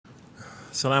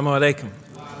Assalamu alaikum.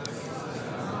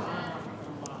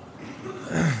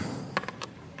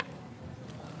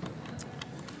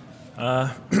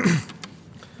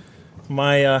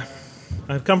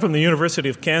 I've come from the University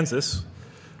of Kansas.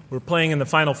 We're playing in the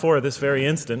Final Four this very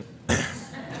instant.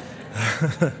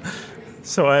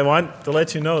 So I want to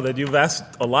let you know that you've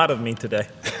asked a lot of me today.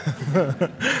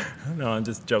 No, I'm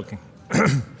just joking.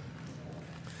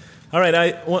 All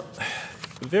right,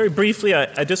 very briefly,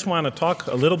 I just want to talk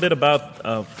a little bit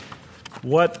about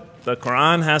what the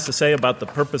Qur'an has to say about the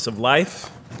purpose of life.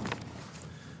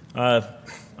 I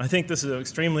think this is an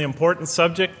extremely important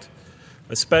subject,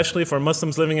 especially for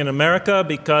Muslims living in America,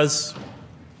 because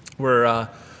we're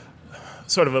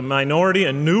sort of a minority,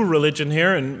 a new religion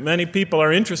here, and many people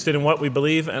are interested in what we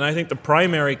believe. And I think the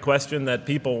primary question that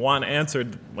people want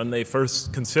answered when they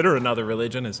first consider another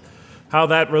religion is how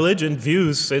that religion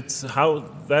views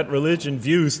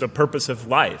the purpose of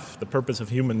life, the purpose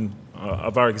of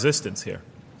of our existence here.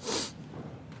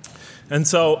 And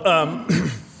so I'm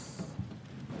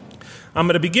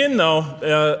going to begin,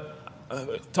 though,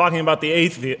 talking about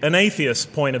an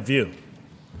atheist point of view,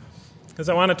 because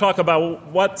I want to talk about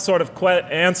what sort of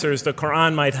answers the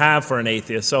Qur'an might have for an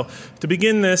atheist. So to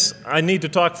begin this, I need to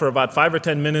talk for about 5 or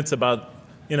 10 minutes about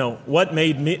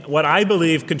what I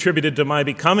believe contributed to my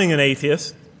becoming an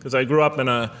atheist, because I grew up in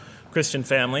a Christian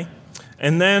family.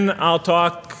 And then I'll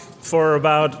talk for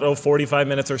about 45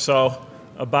 minutes or so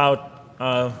about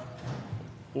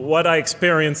what I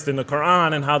experienced in the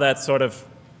Qur'an and how that sort of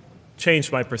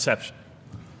changed my perception.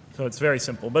 So it's very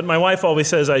simple. But my wife always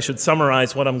says I should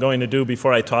summarize what I'm going to do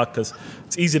before I talk, because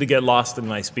it's easy to get lost in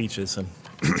my speeches. And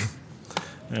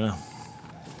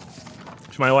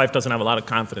my wife doesn't have a lot of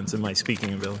confidence in my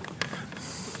speaking ability.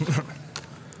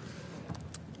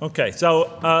 Okay,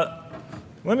 so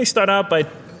let me start out by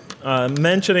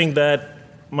mentioning that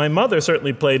my mother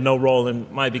certainly played no role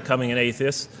in my becoming an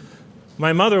atheist.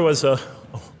 My mother was a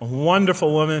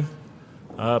wonderful woman,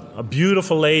 a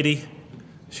beautiful lady.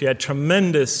 She had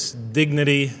tremendous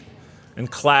dignity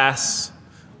and class.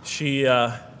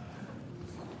 The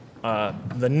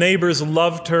neighbors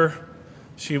loved her.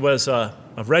 She was a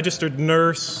registered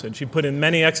nurse, and she put in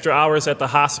many extra hours at the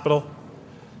hospital.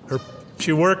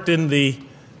 She worked in the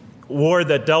ward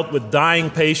that dealt with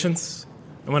dying patients.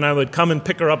 And when I would come and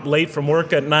pick her up late from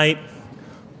work at night,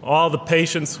 not all the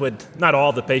patients,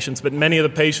 but many of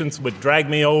the patients would drag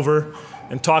me over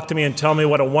and talk to me and tell me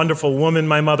what a wonderful woman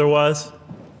my mother was.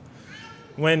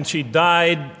 When she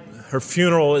died, her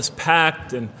funeral was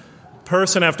packed, and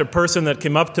person after person that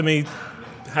came up to me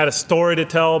had a story to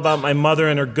tell about my mother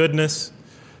and her goodness.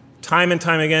 Time and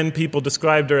time again, people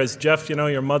described her as, Jeff,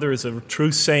 your mother is a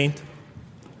true saint.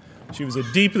 She was a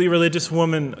deeply religious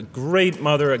woman, a great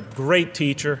mother, a great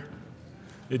teacher,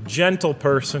 a gentle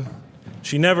person.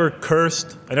 She never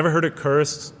cursed. I never heard her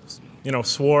curse,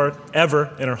 swore,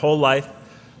 ever in her whole life.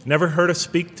 Never heard her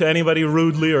speak to anybody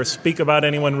rudely or speak about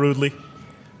anyone rudely.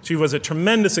 She was a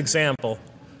tremendous example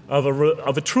of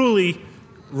a truly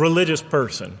religious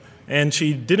person. And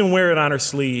she didn't wear it on her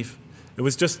sleeve. It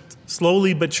was just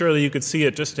slowly but surely you could see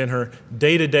it just in her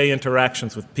day-to-day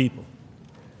interactions with people.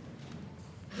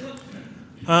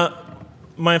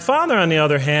 My father, on the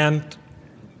other hand,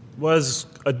 was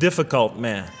a difficult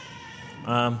man.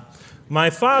 My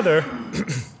father,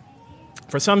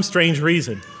 for some strange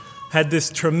reason, had this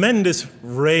tremendous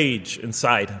rage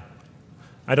inside him.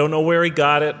 I don't know where he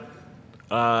got it.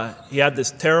 He had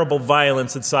this terrible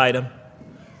violence inside him.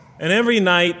 And every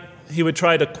night, he would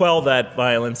try to quell that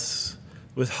violence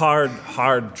with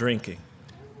hard drinking.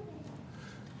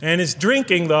 And his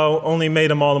drinking, though, only made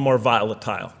him all the more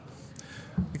volatile.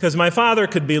 Because my father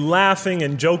could be laughing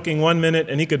and joking one minute,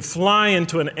 and he could fly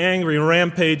into an angry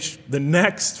rampage the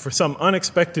next for some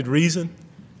unexpected reason.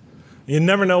 You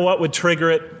never know what would trigger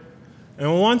it.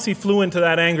 And once he flew into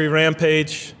that angry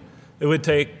rampage, it would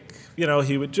take,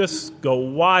 he would just go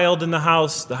wild in the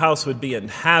house. The house would be in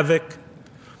havoc.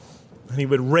 And he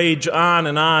would rage on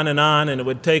and on and on, and it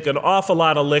would take an awful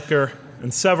lot of liquor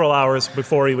and several hours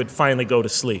before he would finally go to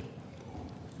sleep.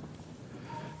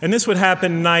 And this would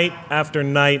happen night after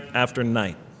night after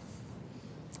night.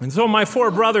 And so my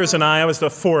 4 brothers and I was the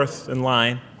 4th in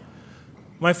line.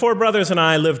 My 4 brothers and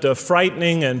I lived a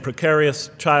frightening and precarious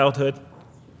childhood.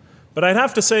 But I'd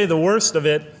have to say the worst of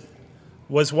it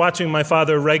was watching my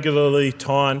father regularly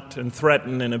taunt and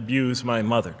threaten and abuse my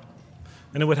mother.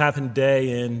 And it would happen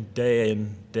day in, day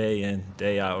in, day in,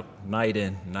 day out, night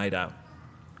in, night out.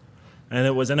 And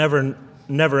it was a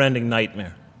never-ending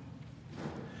nightmare.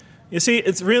 You see,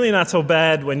 it's really not so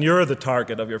bad when you're the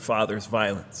target of your father's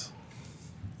violence.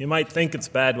 You might think it's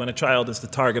bad when a child is the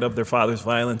target of their father's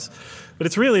violence, but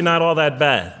it's really not all that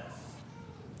bad.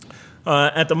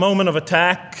 At the moment of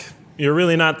attack, you're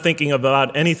really not thinking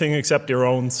about anything except your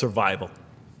own survival.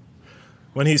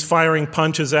 When he's firing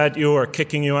punches at you or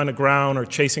kicking you on the ground or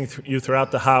chasing you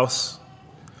throughout the house,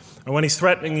 or when he's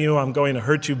threatening you, I'm going to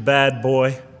hurt you, bad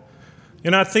boy, you're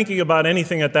not thinking about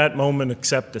anything at that moment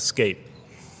except escape.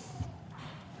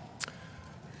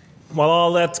 While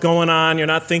all that's going on, you're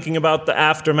not thinking about the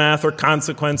aftermath or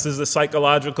consequences, the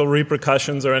psychological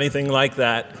repercussions or anything like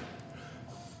that.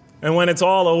 And when it's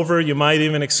all over, you might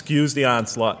even excuse the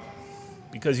onslaught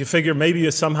because you figure maybe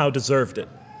you somehow deserved it.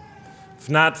 If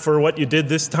not for what you did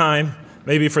this time,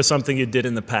 maybe for something you did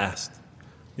in the past.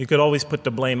 You could always put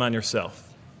the blame on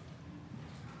yourself.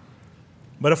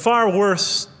 But a far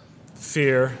worse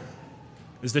fear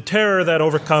is the terror that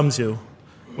overcomes you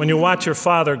when you watch your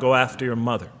father go after your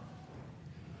mother.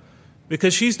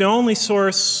 Because she's the only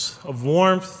source of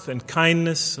warmth and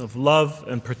kindness, of love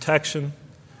and protection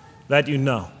that you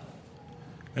know.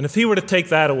 And if he were to take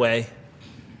that away,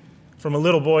 from a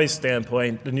little boy's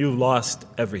standpoint, then you've lost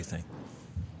everything.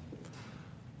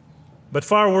 But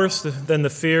far worse than the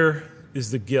fear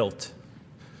is the guilt.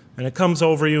 And it comes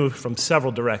over you from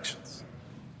several directions.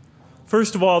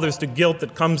 First of all, there's the guilt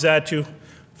that comes at you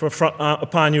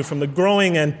upon you from the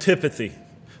growing antipathy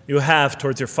you have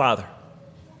towards your father.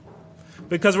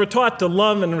 Because we're taught to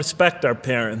love and respect our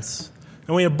parents,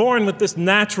 and we are born with this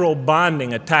natural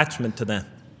bonding attachment to them.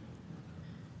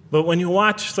 But when you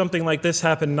watch something like this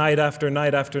happen night after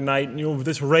night after night, and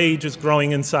this rage is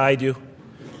growing inside you,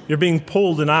 you're being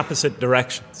pulled in opposite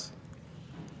directions.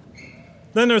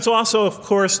 Then there's also, of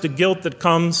course, the guilt that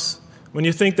comes when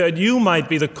you think that you might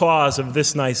be the cause of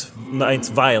this night's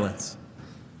violence.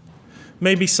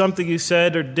 Maybe something you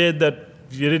said or did that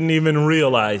you didn't even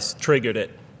realize triggered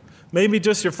it. Maybe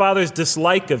just your father's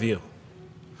dislike of you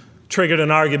triggered an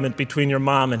argument between your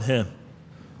mom and him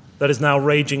that is now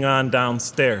raging on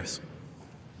downstairs.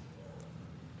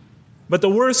 But the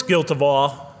worst guilt of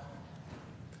all,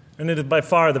 and it is by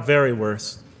far the very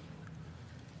worst,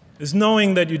 is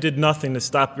knowing that you did nothing to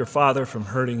stop your father from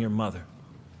hurting your mother.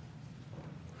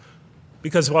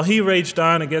 Because while he raged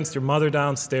on against your mother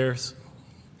downstairs,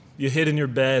 you hid in your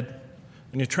bed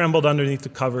and you trembled underneath the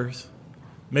covers.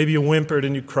 Maybe you whimpered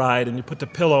and you cried and you put the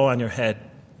pillow on your head.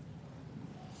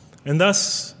 And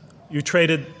thus, you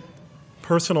traded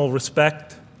personal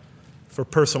respect for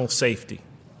personal safety.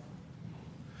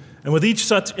 And with each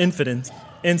such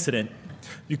incident,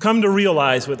 you come to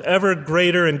realize with ever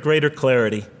greater and greater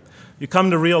clarity, you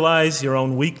come to realize your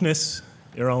own weakness,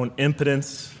 your own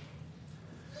impotence,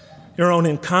 your own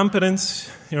incompetence,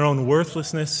 your own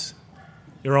worthlessness,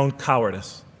 your own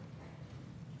cowardice.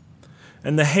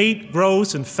 And the hate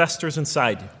grows and festers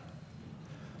inside you,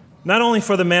 not only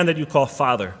for the man that you call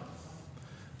father,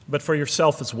 but for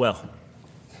yourself as well.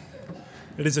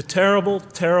 It is a terrible,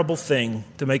 terrible thing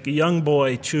to make a young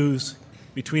boy choose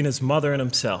between his mother and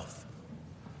himself.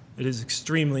 It is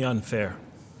extremely unfair.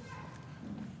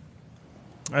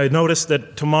 I noticed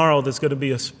that tomorrow there's going to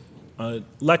be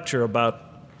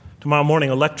tomorrow morning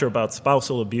a lecture about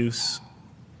spousal abuse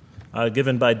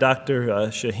given by Dr.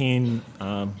 Shaheen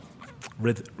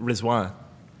Rizwan.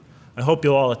 I hope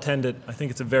you'll all attend it. I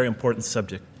think it's a very important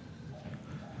subject.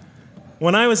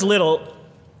 When I was little,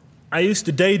 I used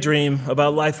to daydream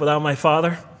about life without my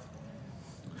father.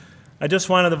 I just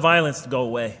wanted the violence to go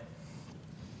away.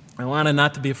 I wanted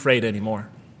not to be afraid anymore.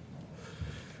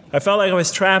 I felt like I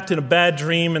was trapped in a bad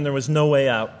dream and there was no way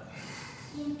out.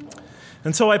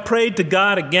 And so I prayed to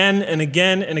God again and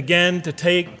again and again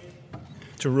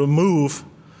to remove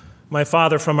my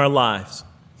father from our lives.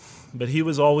 But he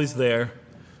was always there,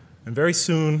 and very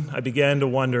soon I began to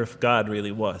wonder if God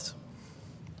really was.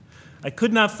 I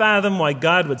could not fathom why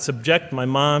God would subject my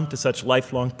mom to such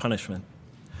lifelong punishment.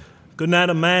 I could not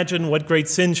imagine what great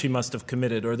sin she must have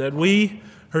committed, or that we,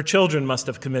 her children, must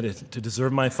have committed to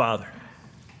deserve my father.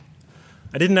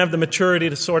 I didn't have the maturity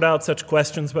to sort out such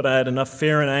questions, but I had enough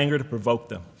fear and anger to provoke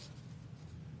them.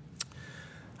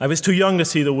 I was too young to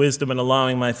see the wisdom in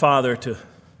allowing my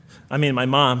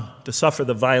mom to suffer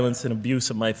the violence and abuse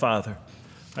of my father.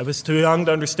 I was too young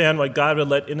to understand why God would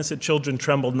let innocent children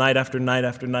tremble night after night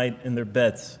after night in their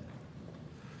beds,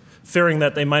 fearing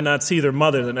that they might not see their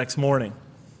mother the next morning.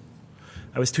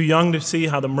 I was too young to see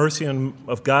how the mercy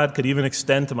of God could even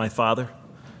extend to my father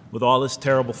with all his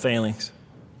terrible failings.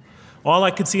 All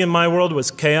I could see in my world was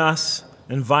chaos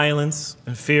and violence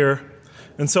and fear,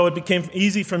 and so it became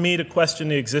easy for me to question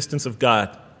the existence of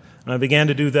God, and I began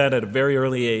to do that at a very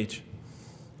early age.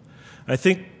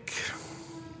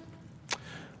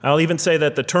 I'll even say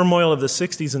that the turmoil of the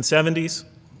 60s and 70s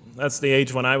that's the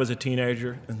age when I was a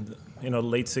teenager in the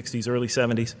late 60s, early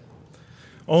 70s,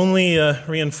 only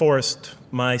reinforced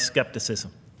my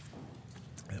skepticism.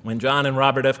 When John and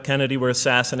Robert F. Kennedy were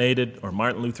assassinated, or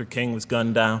Martin Luther King was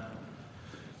gunned down,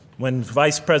 when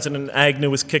Vice President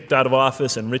Agnew was kicked out of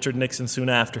office and Richard Nixon soon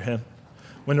after him,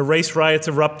 when the race riots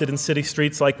erupted in city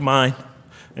streets like mine,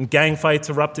 and gang fights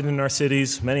erupted in our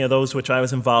cities, many of those which I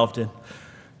was involved in,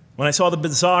 when I saw the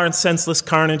bizarre and senseless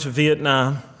carnage of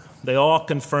Vietnam, they all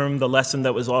confirmed the lesson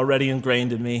that was already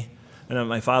ingrained in me and that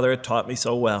my father had taught me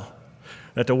so well,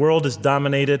 that the world is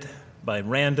dominated by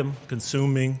random,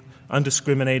 consuming,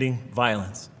 undiscriminating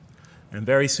violence. And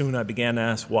very soon I began to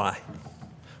ask why.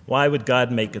 Why would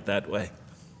God make it that way?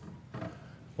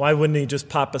 Why wouldn't he just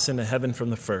pop us into heaven from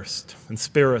the first and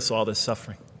spare us all this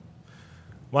suffering?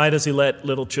 Why does he let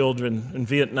little children in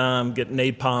Vietnam get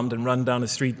napalmed and run down the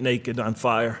street naked on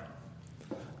fire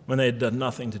when they had done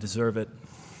nothing to deserve it?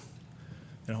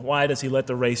 Why does he let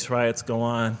the race riots go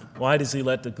on? Why does he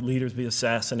let the leaders be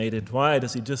assassinated? Why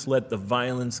does he just let the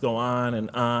violence go on and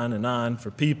on and on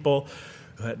for people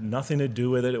who had nothing to do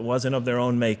with it? It wasn't of their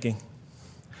own making.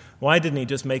 Why didn't he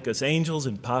just make us angels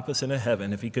and pop us into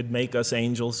heaven if he could make us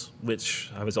angels,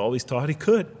 which I was always taught he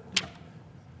could?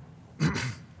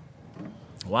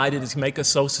 Why did he make us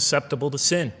so susceptible to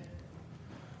sin?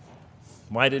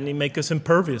 Why didn't he make us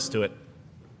impervious to it,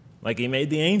 like he made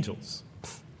the angels?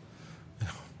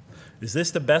 Is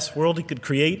this the best world he could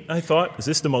create, I thought? Is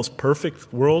this the most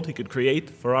perfect world he could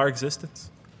create for our existence,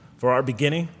 for our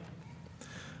beginning?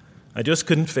 I just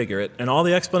couldn't figure it. And all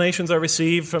the explanations I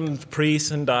received from priests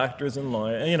and doctors and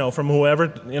lawyers, from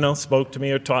whoever, spoke to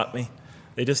me or taught me,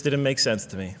 they just didn't make sense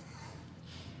to me.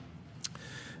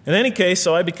 In any case,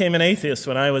 so I became an atheist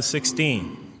when I was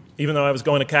 16, even though I was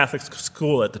going to Catholic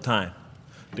school at the time.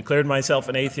 Declared myself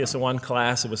an atheist in one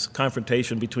class. It was a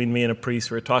confrontation between me and a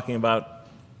priest. We were talking about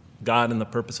God and the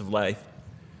purpose of life.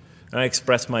 And I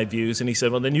expressed my views, and he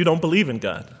said, well, then you don't believe in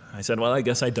God. I said, well, I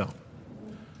guess I don't.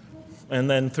 And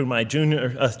then through my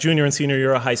junior and senior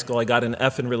year of high school, I got an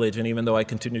F in religion, even though I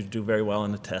continued to do very well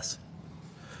on the tests.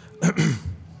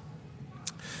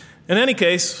 In any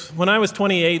case, when I was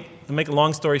 28, to make a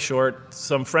long story short,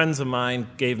 some friends of mine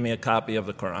gave me a copy of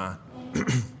the Qur'an.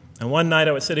 And one night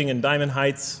I was sitting in Diamond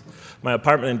Heights, my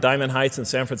apartment in Diamond Heights in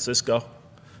San Francisco.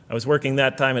 I was working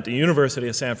that time at the University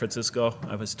of San Francisco.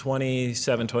 I was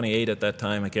 27, 28 at that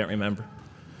time, I can't remember.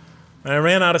 And I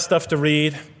ran out of stuff to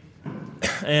read,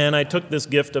 and I took this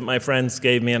gift that my friends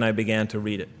gave me and I began to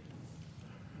read it.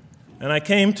 And I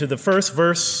came to the first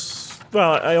verse.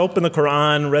 Well, I opened the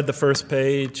Qur'an, read the first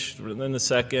page, then the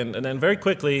second, and then very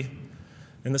quickly,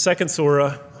 in the second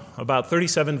surah, about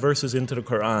 37 verses into the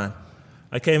Qur'an,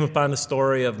 I came upon the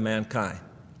story of mankind.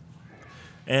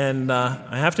 And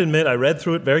I have to admit, I read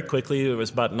through it very quickly. It was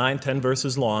about 9-10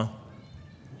 verses long,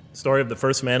 story of the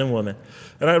first man and woman.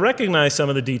 And I recognized some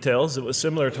of the details. It was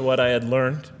similar to what I had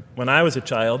learned when I was a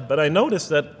child, but I noticed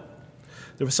that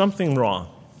there was something wrong.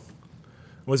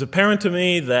 It was apparent to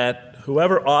me that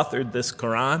whoever authored this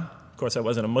Qur'an, of course I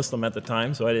wasn't a Muslim at the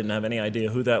time, so I didn't have any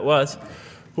idea who that was,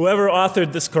 whoever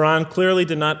authored this Qur'an clearly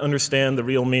did not understand the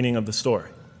real meaning of the story,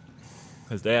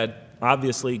 because they had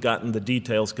obviously gotten the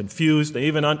details confused. They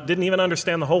didn't even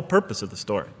understand the whole purpose of the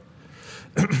story.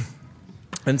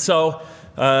 And so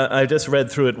I just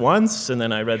read through it once, and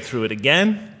then I read through it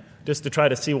again, just to try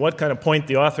to see what kind of point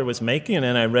the author was making, and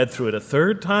then I read through it a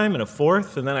third time and a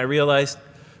fourth, and then I realized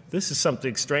this is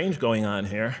something strange going on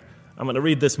here. I'm going to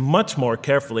read this much more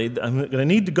carefully. I'm going to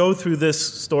need to go through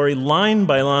this story line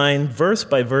by line, verse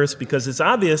by verse, because it's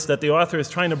obvious that the author is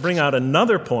trying to bring out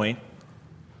another point.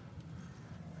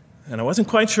 And I wasn't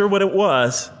quite sure what it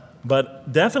was,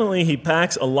 but definitely he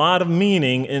packs a lot of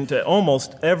meaning into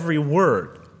almost every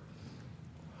word.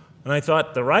 And I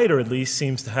thought the writer at least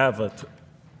seems to have a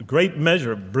great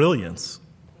measure of brilliance.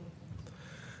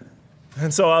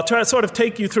 And so I'll try to sort of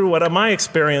take you through what my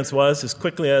experience was as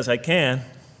quickly as I can.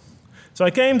 So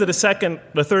I came to the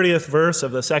 30th verse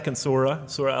of the second surah,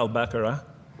 Surah Al-Baqarah,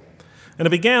 and it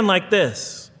began like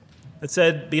this. It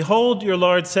said, "Behold, your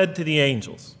Lord said to the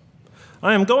angels,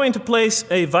 I am going to place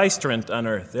a vicegerent on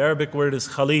earth." The Arabic word is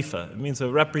khalifa. It means a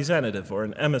representative or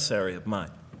an emissary of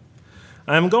mine.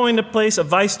 "I am going to place a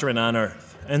vicegerent on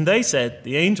earth." And they said,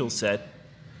 the angels said,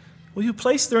 "Will you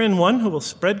place therein one who will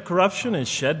spread corruption and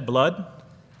shed blood,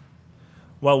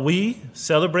 while we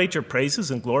celebrate your praises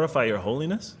and glorify your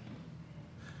holiness?"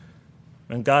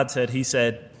 And God said, he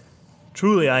said,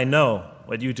 "Truly I know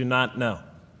what you do not know."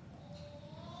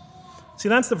 See,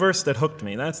 that's the verse that hooked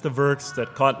me. That's the verse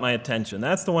that caught my attention.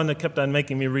 That's the one that kept on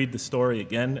making me read the story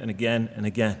again and again and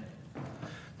again.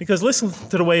 Because listen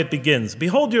to the way it begins.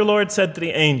 Behold, your Lord said to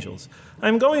the angels, I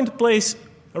am going to place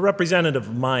a representative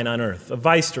of mine on earth, a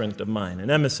vicegerent of mine, an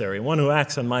emissary, one who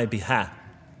acts on my behalf.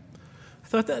 I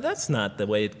thought, that's not the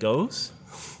way it goes.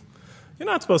 You're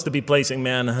not supposed to be placing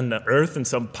man on the earth in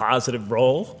some positive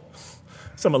role,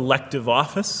 some elective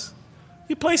office.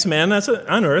 You place man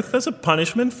on earth as a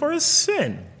punishment for his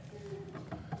sin.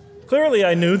 Clearly,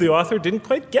 I knew the author didn't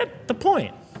quite get the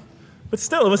point. But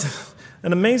still, it was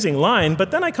an amazing line.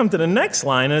 But then I come to the next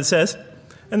line, and it says,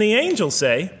 and the angels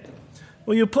say,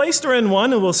 will you place therein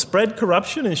one who will spread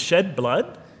corruption and shed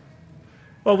blood,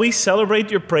 while we celebrate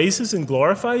your praises and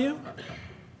glorify you?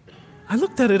 I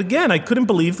looked at it again. I couldn't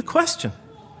believe the question.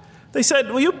 They said,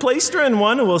 will you place therein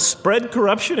one who will spread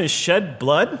corruption and shed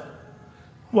blood,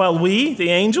 while we, the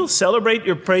angels, celebrate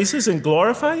your praises and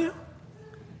glorify you?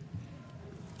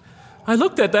 I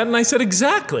looked at that and I said,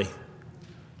 exactly.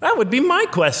 That would be my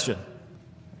question.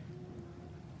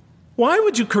 Why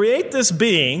would you create this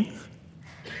being,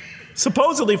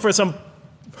 supposedly for some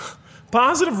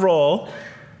positive role,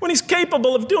 when he's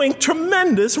capable of doing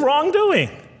tremendous wrongdoing?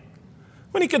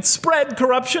 When he could spread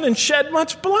corruption and shed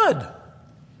much blood?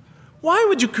 Why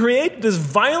would you create this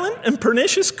violent and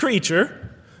pernicious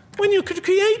creature when you could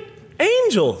create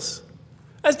angels?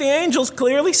 As the angels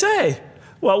clearly say,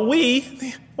 Well, we,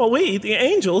 the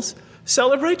angels,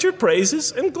 celebrate your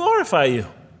praises and glorify you.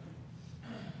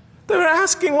 They're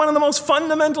asking one of the most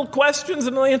fundamental questions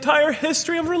in the entire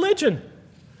history of religion.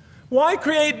 Why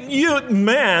create you,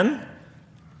 man,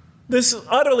 this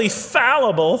utterly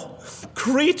fallible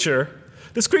creature,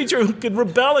 this creature who could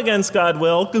rebel against God's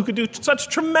will, who could do such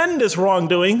tremendous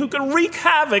wrongdoing, who could wreak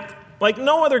havoc like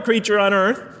no other creature on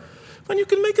earth, when you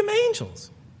can make them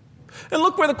angels? And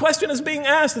look where the question is being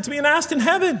asked. It's being asked in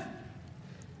heaven.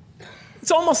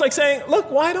 It's almost like saying,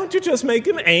 look, why don't you just make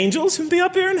them angels and be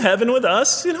up here in heaven with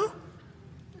us,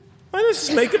 Why don't you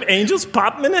just make them angels,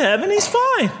 pop them into heaven, he's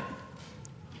fine.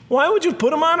 Why would you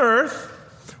put him on earth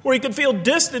where he could feel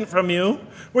distant from you,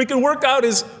 where he could work out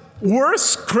his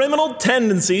worst criminal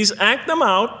tendencies, act them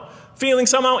out, feeling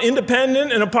somehow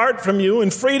independent and apart from you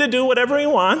and free to do whatever he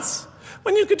wants,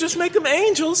 when you could just make them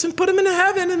angels and put them into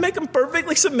heaven and make them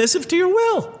perfectly submissive to your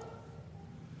will?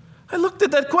 I looked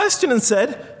at that question and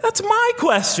said, that's my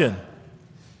question.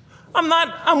 I'm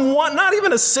not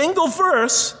even a single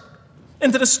verse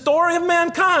into the story of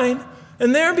mankind,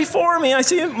 and there before me I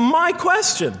see my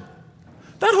question.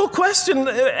 That whole question,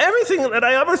 everything that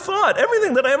I ever thought,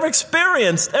 everything that I ever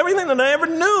experienced, everything that I ever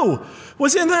knew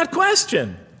was in that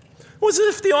question. It was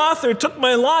as if the author took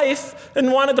my life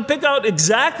and wanted to pick out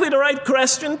exactly the right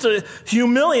question to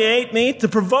humiliate me, to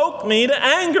provoke me, to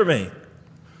anger me.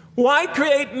 Why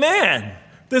create man,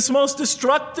 this most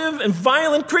destructive and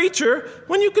violent creature,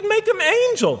 when you could make him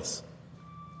angels?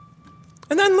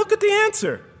 And then look at the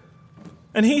answer.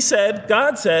 And he said,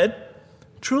 God said,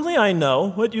 truly I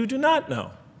know what you do not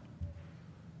know.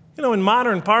 In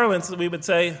modern parlance, we would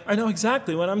say, I know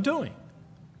exactly what I'm doing.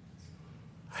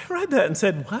 I read that and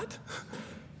said, what?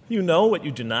 You know what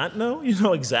you do not know? You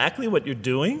know exactly what you're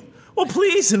doing? Well,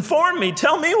 please inform me.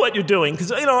 Tell me what you're doing.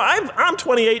 Because, I'm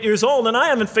 28 years old and I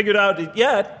haven't figured out it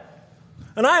yet.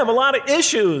 And I have a lot of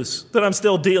issues that I'm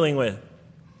still dealing with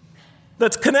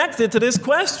that's connected to this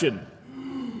question.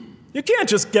 You can't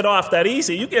just get off that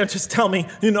easy. You can't just tell me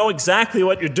you know exactly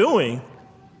what you're doing.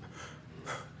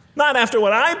 Not after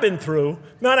what I've been through.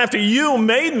 Not after you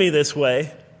made me this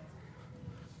way.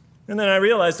 And then I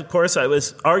realized, of course, I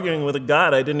was arguing with a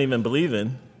God I didn't even believe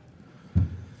in.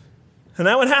 And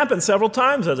that would happen several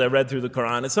times as I read through the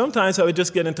Qur'an. And sometimes I would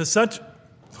just get into so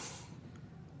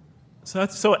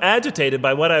agitated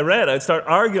by what I read, I'd start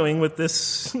arguing with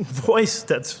this voice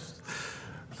that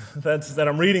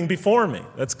I'm reading before me,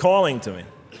 that's calling to me.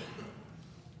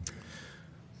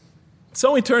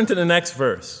 So we turn to the next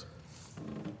verse.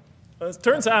 Well, it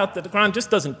turns out that the Qur'an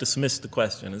just doesn't dismiss the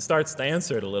question. It starts to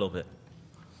answer it a little bit.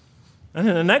 And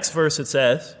in the next verse it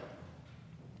says,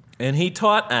 and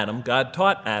God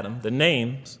taught Adam the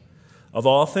names of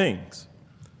all things.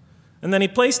 And then he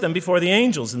placed them before the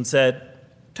angels and said,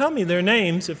 tell me their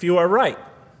names if you are right.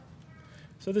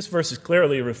 So this verse is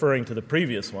clearly referring to the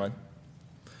previous one.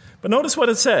 But notice what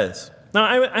it says. Now,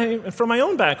 I from my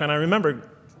own background, I remember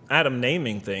Adam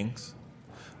naming things,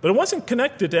 but it wasn't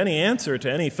connected to any answer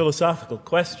to any philosophical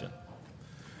question.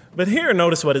 But here,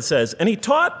 notice what it says. And he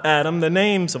taught Adam the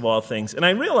names of all things. And I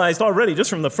realized already, just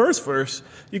from the first verse,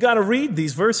 you got to read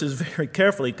these verses very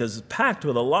carefully because it's packed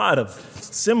with a lot of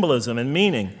symbolism and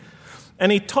meaning.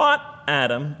 And he taught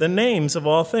Adam the names of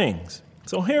all things.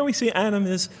 So here we see Adam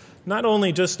is not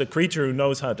only just a creature who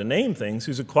knows how to name things,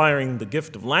 who's acquiring the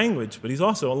gift of language, but he's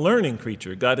also a learning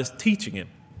creature. God is teaching him.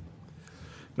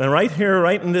 And right here,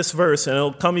 right in this verse, and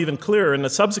it'll come even clearer in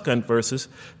the subsequent verses,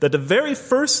 that the very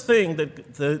first thing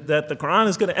that the Qur'an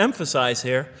is going to emphasize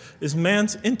here is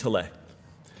man's intellect.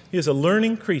 He is a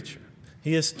learning creature.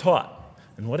 He is taught.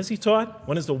 And what is he taught?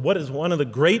 What is one of the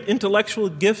great intellectual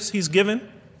gifts he's given?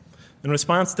 In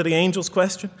response to the angel's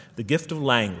question, the gift of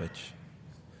language.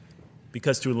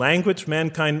 Because through language,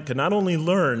 mankind can not only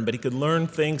learn, but he could learn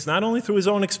things not only through his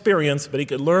own experience, but he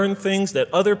could learn things that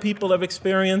other people have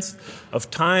experienced of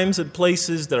times and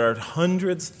places that are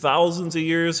hundreds, thousands of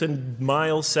years and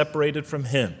miles separated from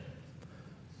him.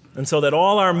 And so that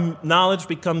all our knowledge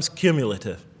becomes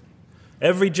cumulative.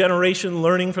 Every generation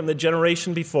learning from the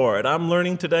generation before it. I'm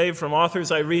learning today from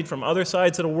authors I read from other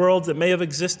sides of the world that may have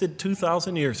existed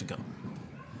 2,000 years ago.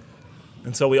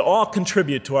 And so we all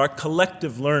contribute to our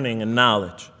collective learning and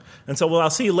knowledge. And so what I'll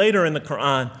see later in the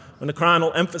Qur'an, when the Qur'an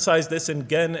will emphasize this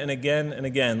again and again and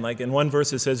again. Like in one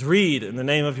verse it says, read in the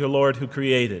name of your Lord who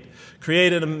created.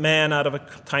 Created a man out of a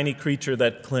tiny creature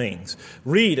that clings.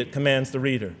 Read, it commands the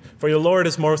reader. For your Lord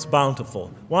is most bountiful.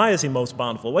 Why is he most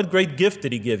bountiful? What great gift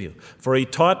did he give you? For he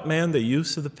taught man the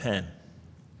use of the pen.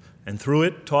 And through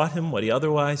it taught him what he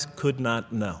otherwise could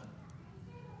not know.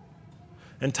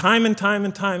 And time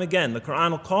again, the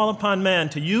Qur'an will call upon man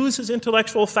to use his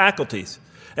intellectual faculties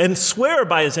and swear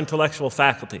by his intellectual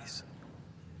faculties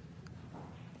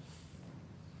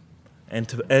and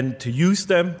to use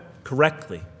them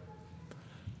correctly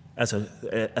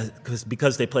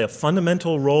because they play a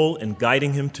fundamental role in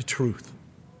guiding him to truth.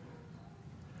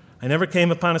 I never came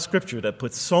upon a scripture that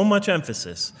puts so much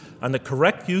emphasis on the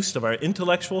correct use of our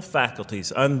intellectual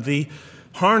faculties, on the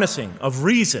harnessing of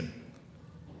reason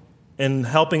in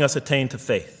helping us attain to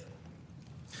faith.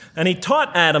 And he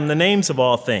taught Adam the names of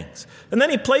all things. And then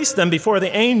he placed them before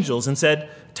the angels and said,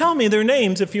 tell me their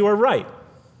names if you are right.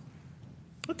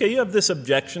 Okay, you have this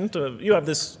you have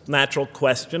this natural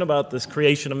question about this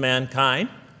creation of mankind.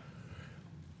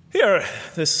 Here,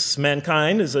 this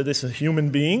mankind is this human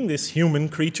being, this human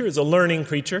creature is a learning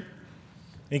creature.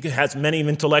 He has many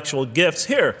intellectual gifts.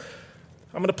 Here,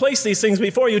 I'm going to place these things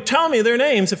before you. Tell me their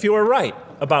names if you are right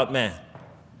about man.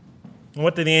 And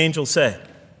what did the angels say?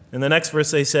 In the next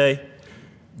verse they say,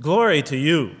 glory to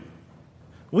you.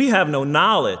 We have no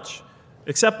knowledge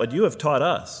except what you have taught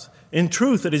us. In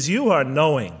truth, it is you who are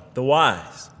knowing, the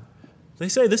wise. They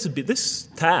say this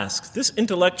task, this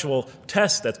intellectual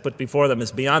test that's put before them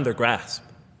is beyond their grasp.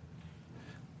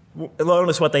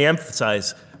 Notice what they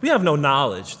emphasize. We have no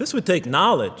knowledge. This would take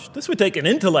knowledge. This would take an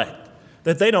intellect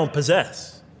that they don't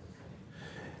possess.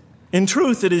 In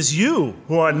truth, it is you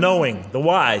who are knowing, the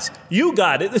wise. You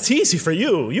got it. It's easy for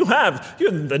you. You're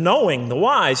the knowing, the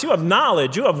wise. You have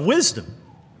knowledge. You have wisdom.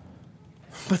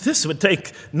 But this would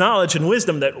take knowledge and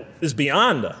wisdom that is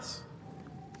beyond us.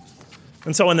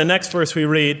 And so in the next verse we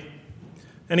read,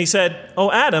 and he said, "O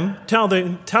Adam, tell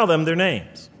them their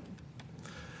names."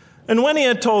 And when he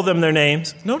had told them their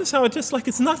names, notice how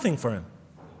it's nothing for him.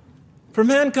 For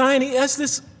mankind, he has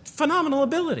this phenomenal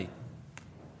ability.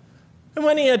 And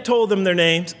when he had told them their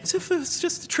names, as if it's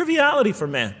just a triviality for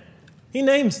man, he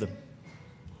names them.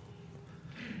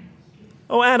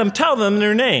 "O Adam, tell them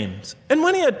their names." And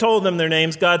when he had told them their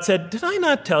names, God said, "Did I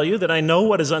not tell you that I know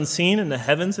what is unseen in the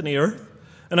heavens and the earth?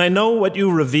 And I know what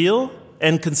you reveal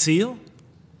and conceal?"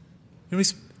 And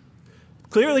he's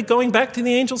clearly going back to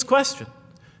the angel's question.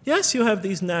 Yes, you have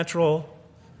these natural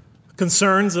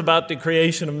concerns about the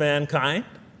creation of mankind.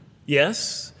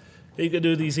 Yes, he could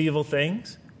do these evil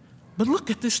things. But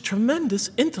look at this tremendous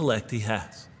intellect he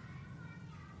has.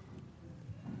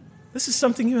 This is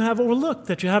something you have overlooked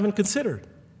that you haven't considered.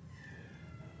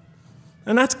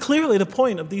 And that's clearly the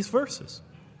point of these verses.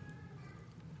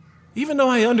 Even though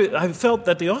I felt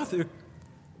that the author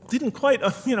didn't quite,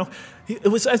 it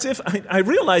was as if I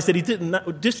realized that he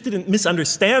didn't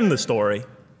misunderstand the story.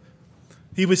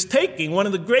 He was taking one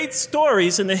of the great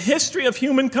stories in the history of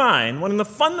humankind, one of the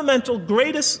fundamental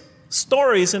greatest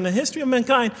stories in the history of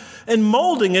mankind, and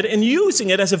molding it and using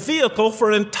it as a vehicle for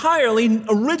an entirely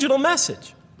original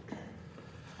message.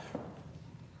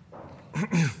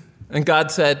 And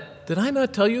God said, "Did I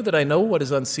not tell you that I know what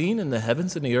is unseen in the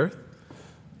heavens and the earth?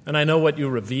 And I know what you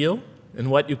reveal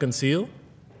and what you conceal?"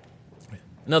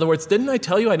 In other words, didn't I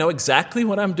tell you I know exactly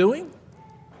what I'm doing?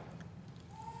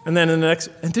 And then in the next,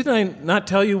 and didn't I not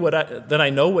tell you that I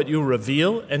know what you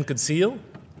reveal and conceal?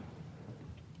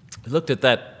 I looked at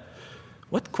that.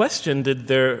 What did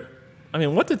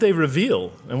they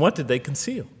reveal and what did they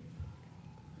conceal?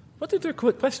 What did their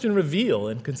question reveal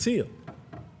and conceal?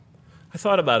 I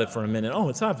thought about it for a minute. Oh,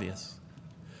 it's obvious.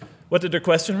 What did their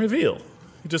question reveal?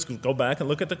 You just go back and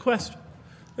look at the question.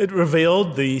 It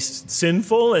revealed the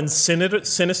sinful and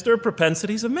sinister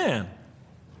propensities of man.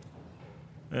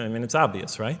 I mean, it's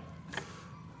obvious, right?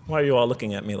 Why are you all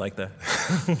looking at me like that?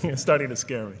 You're starting to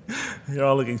scare me. You're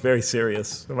all looking very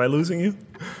serious. Am I losing you?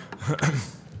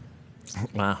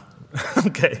 Wow.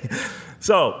 Okay.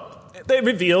 So, they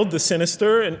revealed the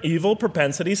sinister and evil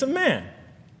propensities of man.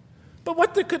 But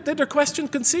what did their question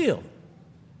conceal?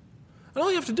 And all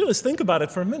you have to do is think about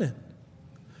it for a minute.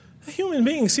 Human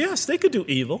beings, yes, they could do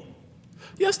evil.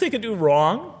 Yes, they could do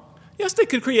wrong. Yes, they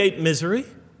could create misery.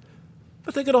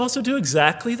 But they could also do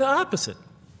exactly the opposite.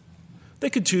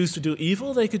 They could choose to do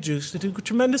evil. They could choose to do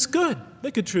tremendous good. They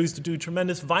could choose to do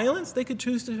tremendous violence. They could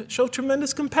choose to show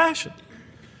tremendous compassion.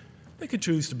 They could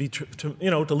choose to be, to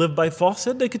live by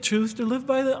falsehood. They could choose to live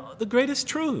by the greatest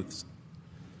truths.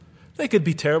 They could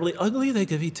be terribly ugly. They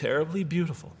could be terribly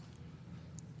beautiful.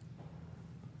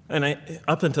 And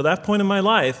up until that point in my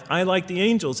life, I, like the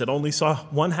angels, that only saw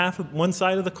one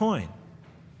side of the coin.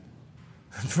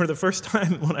 And for the first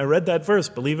time when I read that verse,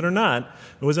 believe it or not,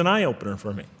 it was an eye-opener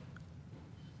for me.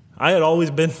 I had always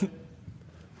been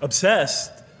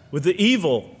obsessed with the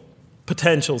evil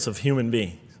potentials of human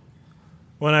beings.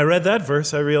 When I read that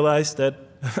verse, I realized that,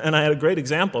 and I had a great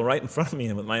example right in front of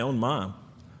me with my own mom,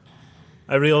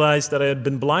 I realized that I had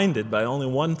been blinded by only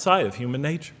one side of human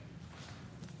nature.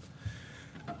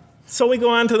 So we go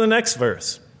on to the next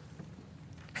verse.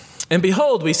 And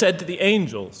behold, we said to the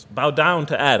angels, bow down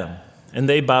to Adam, and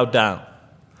they bowed down.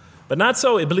 But not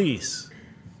so Iblis.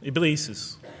 Iblis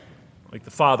is like the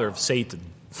father of Satans,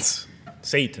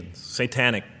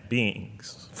 satanic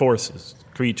beings, forces,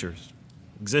 creatures,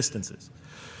 existences.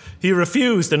 He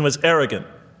refused and was arrogant.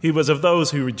 He was of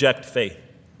those who reject faith.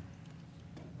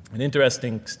 An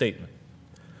interesting statement.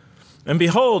 And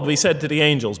behold, we said to the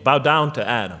angels, bow down to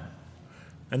Adam.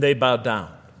 And they bowed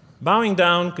down. Bowing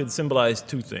down could symbolize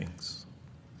two things.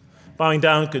 Bowing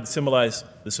down could symbolize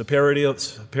the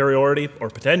superiority or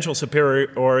potential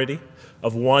superiority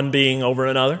of one being over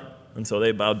another, and so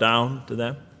they bowed down to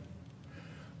them.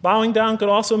 Bowing down could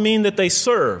also mean that they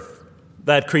serve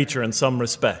that creature in some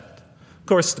respect. Of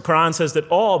course, the Qur'an says that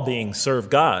all beings serve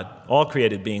God, all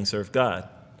created beings serve God.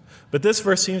 But this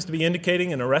verse seems to be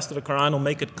indicating, and the rest of the Qur'an will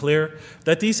make it clear,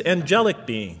 that these angelic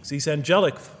beings, these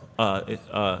angelic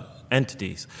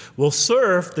entities, will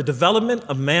serve the development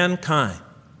of mankind.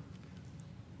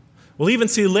 We'll even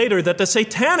see later that the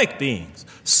satanic beings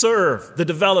serve the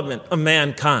development of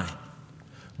mankind.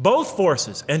 Both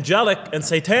forces, angelic and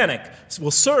satanic, will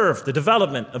serve the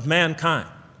development of mankind.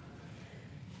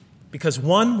 Because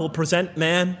one will present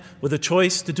man with a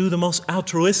choice to do the most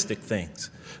altruistic things.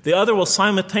 The other will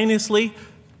simultaneously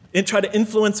try to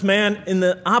influence man in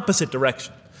the opposite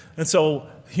direction. And so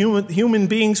human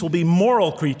beings will be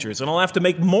moral creatures, and they'll have to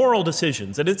make moral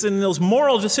decisions. And it's in those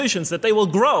moral decisions that they will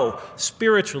grow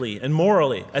spiritually and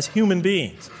morally as human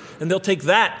beings. And they'll take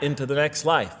that into the next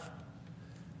life.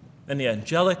 And the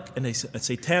angelic and the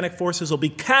satanic forces will be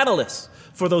catalysts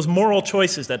for those moral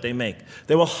choices that they make.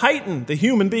 They will heighten the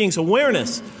human being's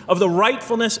awareness of the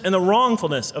rightfulness and the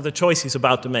wrongfulness of the choice he's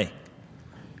about to make.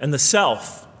 And the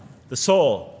self, the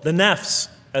soul, the nafs,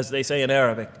 as they say in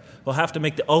Arabic, will have to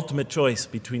make the ultimate choice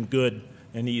between good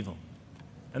and evil.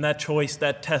 And that choice,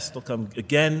 that test will come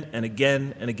again and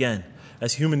again and again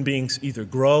as human beings either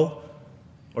grow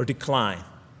or decline.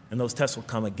 And those tests will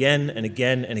come again and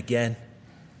again and again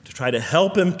to try to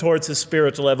help him towards his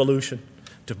spiritual evolution,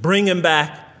 to bring him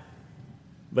back.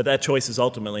 But that choice is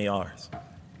ultimately ours.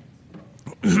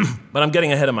 But I'm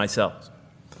getting ahead of myself.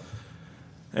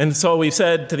 And so we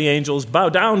said to the angels, bow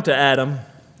down to Adam,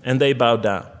 and they bowed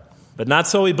down. But not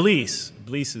so Iblis.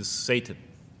 Iblis is Satan,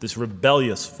 this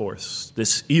rebellious force,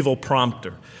 this evil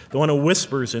prompter, the one who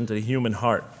whispers into the human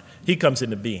heart. He comes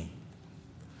into being.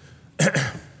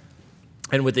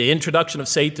 And with the introduction of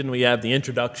Satan, we have the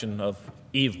introduction of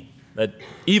evil, that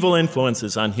evil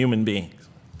influences on human beings.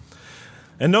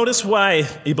 And notice why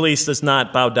Iblis does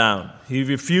not bow down. He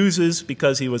refuses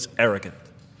because he was arrogant.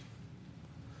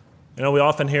 You know, we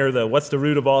often hear what's the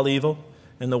root of all evil?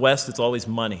 In the West, it's always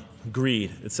money,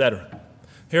 greed, etc.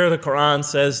 Here the Qur'an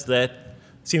seems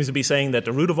to be saying that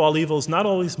the root of all evil is not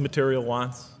always material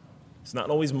wants. It's not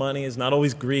always money. It's not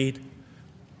always greed.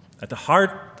 At the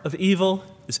heart of evil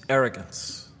is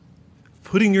arrogance,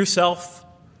 putting yourself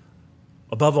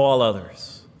above all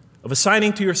others, of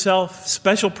assigning to yourself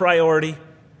special priority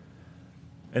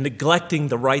and neglecting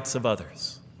the rights of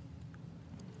others,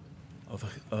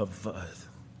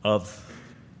 of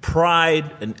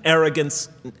pride and arrogance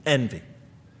and envy,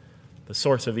 the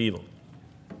source of evil.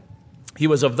 He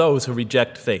was of those who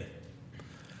reject faith.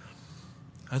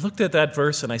 I looked at that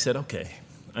verse and I said, okay,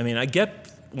 I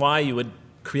get why you would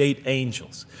create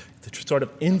angels, to sort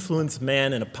of influence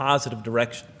man in a positive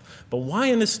direction. But why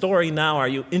in this story now are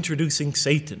you introducing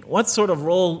Satan? What sort of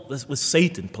role was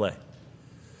Satan play?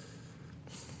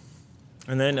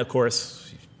 And then, of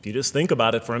course, you just think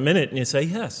about it for a minute and you say,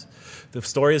 yes. The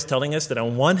story is telling us that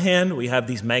on one hand, we have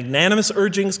these magnanimous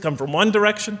urgings come from one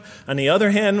direction. On the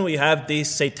other hand, we have these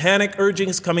satanic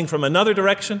urgings coming from another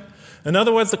direction. In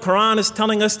other words, the Qur'an is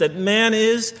telling us that man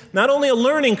is not only a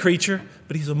learning creature,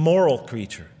 but he's a moral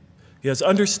creature. He has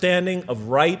understanding of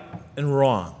right and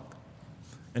wrong.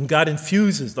 And God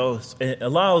infuses those,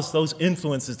 allows those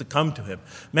influences to come to him.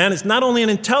 Man is not only an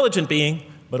intelligent being,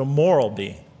 but a moral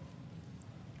being.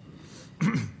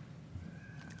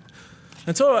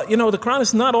 And so, the Qur'an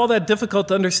is not all that difficult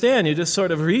to understand. You just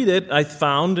sort of read it, I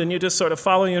found, and you just sort of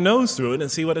follow your nose through it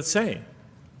and see what it's saying.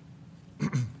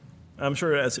 I'm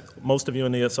sure, as most of you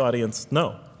in this audience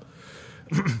know.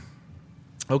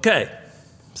 Okay,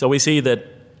 so we see that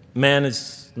man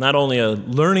is not only a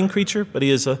learning creature, but he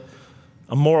is a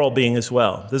moral being as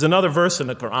well. There's another verse in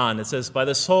the Qur'an that says, by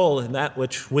the soul and that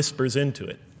which whispers into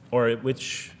it, or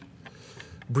which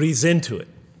breathes into it.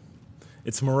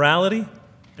 It's morality,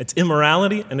 it's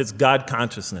immorality, and it's God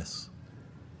consciousness.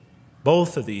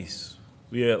 Both of these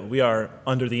we are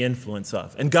under the influence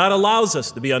of. And God allows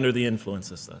us to be under the influence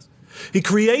of this. He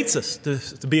creates us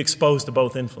to be exposed to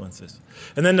both influences.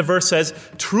 And then the verse says,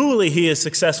 truly he is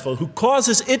successful, who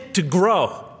causes it to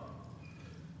grow.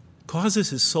 Causes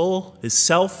his soul, his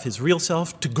self, his real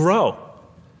self to grow.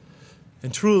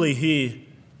 And truly he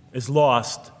is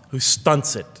lost, who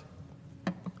stunts it,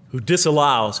 who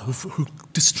disallows, who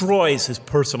destroys his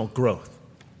personal growth.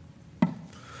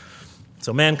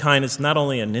 So mankind is not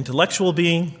only an intellectual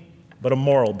being, but a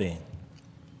moral being.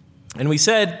 And we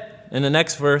said in the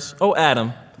next verse, O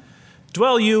Adam,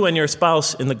 dwell you and your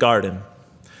spouse in the garden,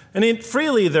 and eat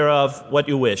freely thereof what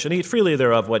you wish, and eat freely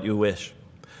thereof what you wish.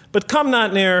 But come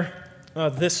not near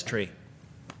this tree,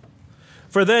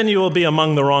 for then you will be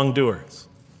among the wrongdoers.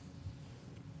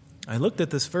 I looked at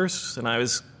this verse and I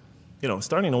was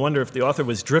starting to wonder if the author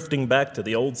was drifting back to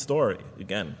the old story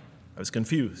again. I was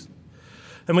confused.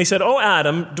 And we said, O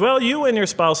Adam, dwell you and your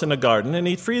spouse in the garden, and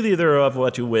eat freely thereof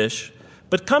what you wish,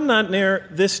 but come not near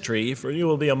this tree, for you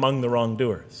will be among the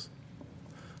wrongdoers.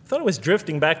 I thought it was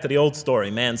drifting back to the old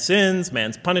story. Man sins,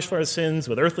 man's punished for his sins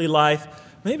with earthly life.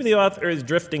 Maybe the author is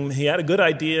drifting, he had a good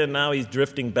idea, and now he's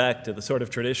drifting back to the sort of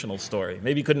traditional story.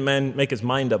 Maybe he couldn't make his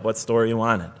mind up what story he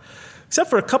wanted. Except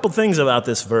for a couple things about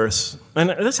this verse,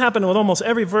 and this happened with almost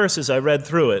every verse as I read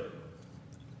through it,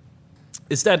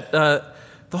 is that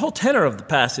the whole tenor of the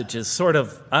passage is sort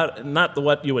of not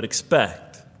what you would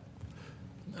expect.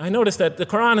 I noticed that the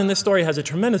Qur'an in this story has a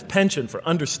tremendous penchant for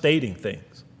understating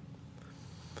things.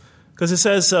 Because it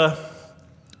says,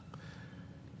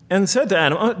 and said to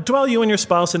Adam, dwell you and your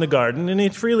spouse in the garden, and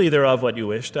eat freely thereof what you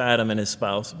wish, to Adam and his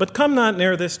spouse. But come not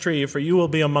near this tree, for you will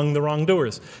be among the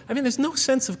wrongdoers. I mean, there's no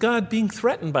sense of God being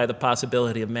threatened by the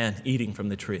possibility of man eating from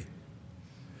the tree.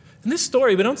 In this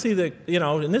story, we don't see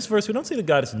in this verse, we don't see that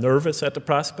God is nervous at the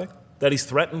prospect, that he's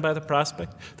threatened by the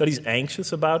prospect, that he's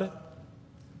anxious about it.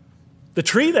 The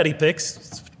tree that he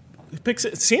picks,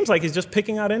 it seems like he's just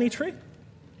picking out any tree.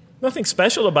 Nothing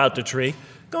special about the tree.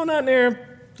 Go not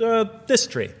near this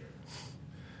tree,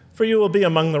 for you will be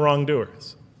among the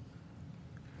wrongdoers.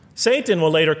 Satan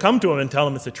will later come to him and tell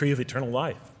him it's a tree of eternal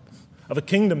life, of a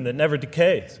kingdom that never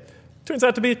decays. Turns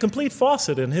out to be a complete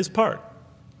falsehood in his part.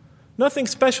 Nothing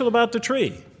special about the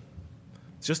tree.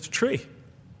 It's just a tree.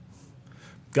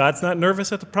 God's not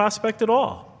nervous at the prospect at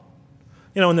all.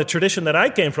 In the tradition that I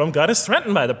came from, God is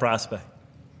threatened by the prospect.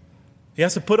 He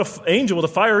has to put an angel with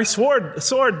a fiery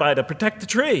sword by to protect the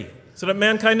tree so that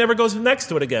mankind never goes next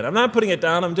to it again. I'm not putting it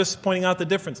down. I'm just pointing out the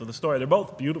difference of the story. They're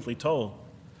both beautifully told.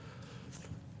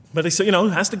 But he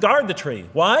has to guard the tree.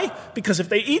 Why? Because if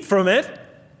they eat from it,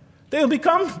 they'll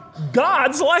become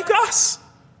gods like us.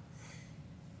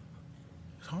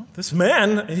 This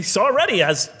man, he already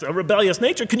has a rebellious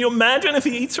nature. Can you imagine if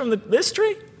he eats from this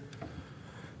tree?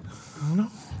 No,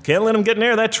 can't let him get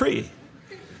near that tree.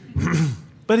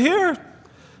 But here,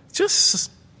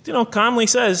 just, calmly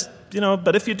says,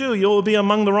 but if you do, you will be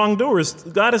among the wrongdoers.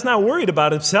 God is not worried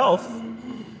about himself.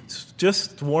 He's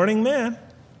just warning man,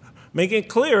 making it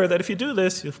clear that if you do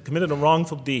this, you've committed a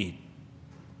wrongful deed.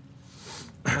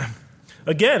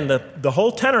 Again, the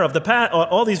whole tenor of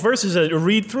all these verses that you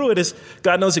read through it is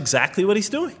God knows exactly what he's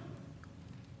doing.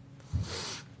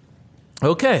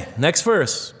 Okay, next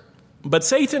verse. But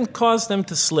Satan caused them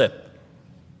to slip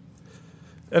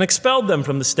and expelled them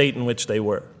from the state in which they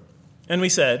were. And we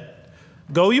said,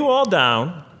 go you all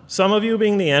down, some of you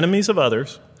being the enemies of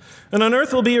others, And on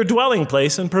earth will be your dwelling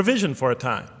place and provision for a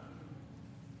time.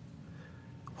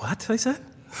 What? I said.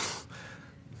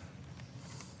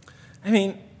 I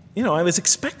mean, I was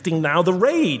expecting now the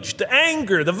rage, the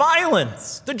anger, the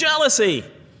violence, the jealousy.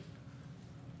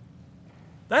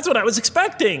 That's what I was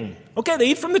expecting. Okay,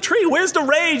 they eat from the tree. Where's the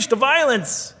rage, the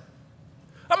violence?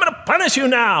 I'm going to punish you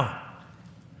now.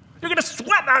 You're going to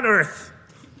sweat on earth.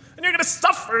 And you're going to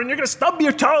suffer, and you're going to stub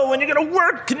your toe, and you're going to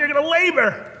work, and you're going to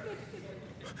labor.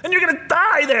 And you're going to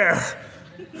die there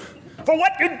for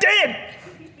what you did.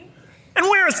 And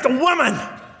where's the woman?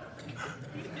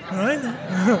 All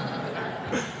right?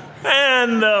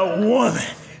 And the woman,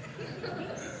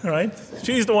 right?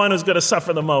 She's the one who's going to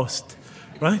suffer the most,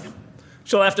 right?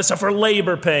 She'll have to suffer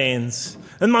labor pains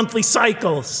and monthly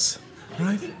cycles,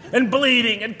 right? And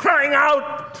bleeding and crying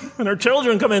out when her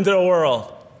children come into the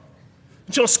world.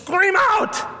 And she'll scream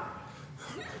out.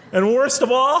 And worst of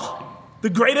all,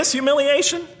 the greatest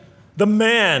humiliation, the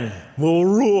man will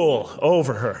rule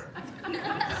over her.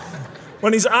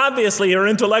 When he's obviously her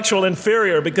intellectual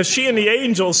inferior because she and the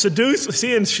angels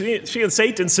she and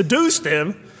Satan seduced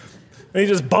him, and he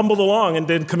just bumbled along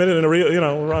and committed a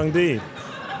real, wrong deed.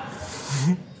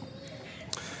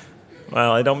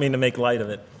 Well, I don't mean to make light of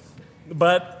it.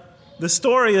 But the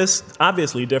story is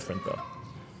obviously different,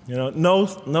 though.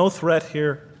 No threat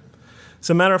here.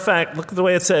 As a matter of fact, look at the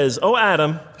way it says, "O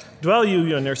Adam, dwell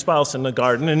you and your spouse in the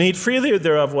garden, and eat freely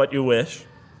thereof what you wish.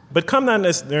 But come not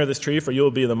near this tree, for you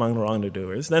will be among the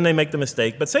wrongdoers." Then they make the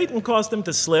mistake. But Satan caused them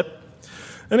to slip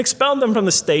and expelled them from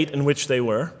the state in which they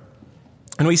were.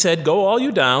 And we said, "Go all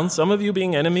you down, some of you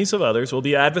being enemies of others, will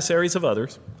be adversaries of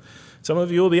others. Some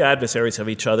of you will be adversaries of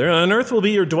each other, and on earth will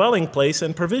be your dwelling place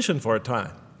and provision for a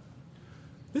time."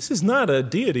 This is not a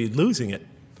deity losing it.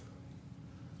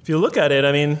 If you look at it,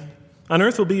 on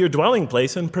earth will be your dwelling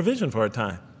place and provision for a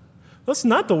time. That's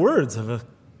not the words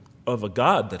of a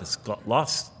God that has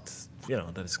lost,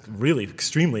 that is really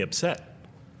extremely upset.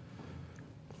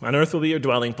 On earth will be your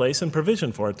dwelling place and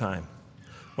provision for a time.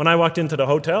 When I walked into the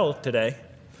hotel today,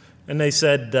 and they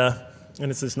said, and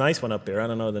it's this nice one up here, I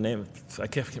don't know the name, I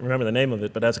can't remember the name of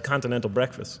it, but it has a continental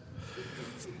breakfast.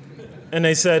 And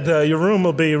they said, your room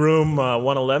will be room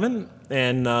 111,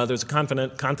 and there's a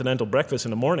continental breakfast in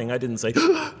the morning. I didn't say,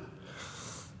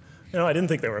 I didn't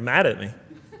think they were mad at me.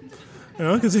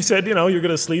 Because they said, you're going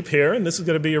to sleep here, and this is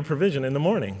going to be your provision in the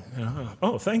morning.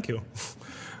 Oh, thank you.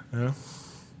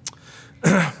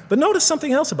 But notice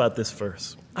something else about this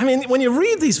verse. When you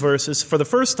read these verses for the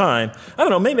first time, I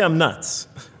don't know, maybe I'm nuts,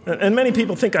 and many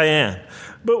people think I am.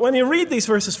 But when you read these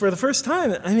verses for the first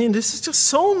time, this is just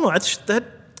so much that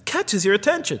catches your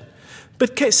attention.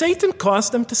 But Satan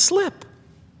caused them to slip.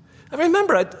 I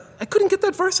remember, I couldn't get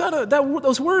that verse out of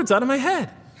those words out of my head.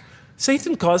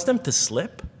 Satan caused them to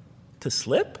slip. To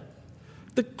slip?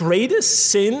 The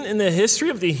greatest sin in the history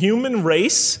of the human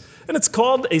race, and it's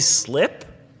called a slip?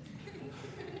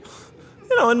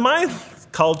 In my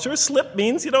culture, slip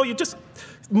means, you just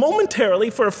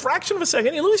momentarily, for a fraction of a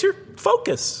second, you lose your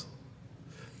focus.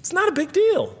 It's not a big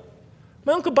deal.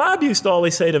 My Uncle Bob used to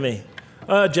always say to me,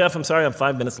 "Jeff, I'm sorry I'm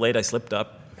 5 minutes late, I slipped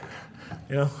up."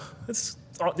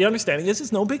 The understanding is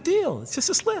it's no big deal. It's just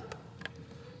a slip.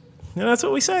 That's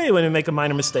what we say when we make a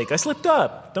minor mistake. I slipped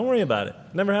up. Don't worry about it.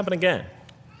 Never happen again.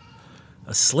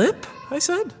 A slip, I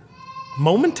said?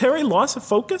 Momentary loss of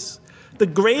focus? The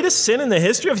greatest sin in the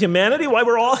history of humanity? Why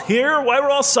we're all here? Why we're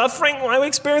all suffering? Why we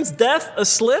experience death? A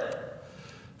slip?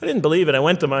 I didn't believe it. I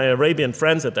went to my Arabian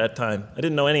friends at that time. I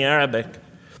didn't know any Arabic.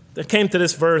 They came to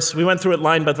this verse. We went through it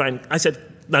line by line. I said,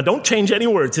 now don't change any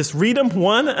words. Just read them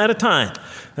one at a time.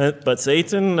 But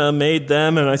Satan made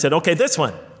them, and I said, okay, this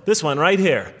one right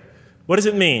here. What does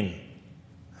it mean?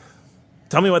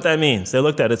 Tell me what that means. They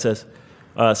looked at it. It says,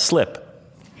 slip.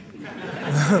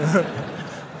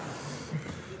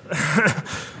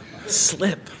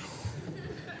 Slip.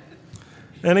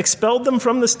 And expelled them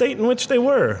from the state in which they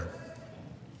were.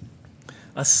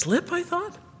 A slip, I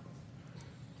thought?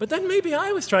 But then maybe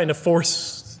I was trying to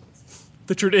force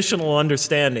the traditional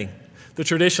understanding, the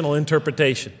traditional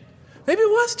interpretation. Maybe it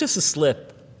was just a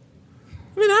slip.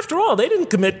 After all, they didn't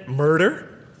commit murder.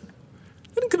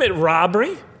 They didn't commit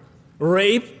robbery,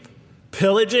 rape,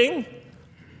 pillaging,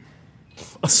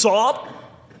 assault.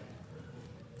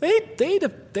 They ate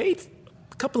a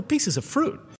couple of pieces of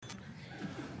fruit.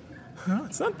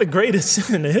 It's not the greatest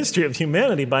sin in the history of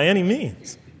humanity by any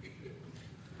means.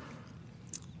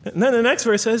 And then the next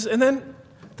verse says, and then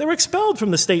they were expelled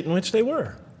from the state in which they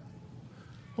were.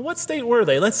 Well, what state were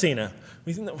they? Let's see now.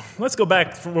 Let's go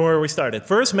back from where we started.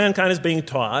 First, mankind is being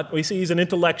taught. We see he's an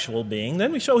intellectual being.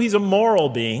 Then we show he's a moral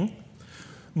being.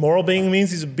 Moral being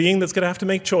means he's a being that's going to have to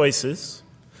make choices.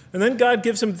 And then God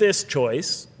gives him this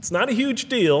choice. It's not a huge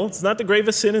deal. It's not the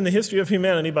gravest sin in the history of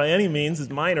humanity by any means. It's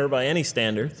minor by any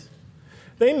standards.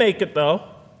 They make it, though.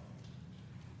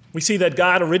 We see that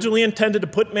God originally intended to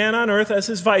put man on earth as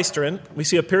his vicegerent. We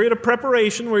see a period of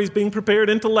preparation where he's being prepared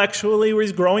intellectually, where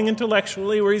he's growing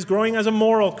intellectually, where he's growing as a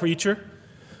moral creature.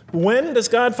 When does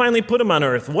God finally put him on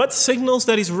earth? What signals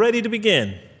that he's ready to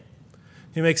begin?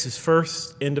 He makes his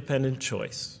first independent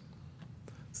choice.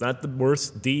 It's not the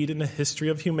worst deed in the history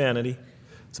of humanity.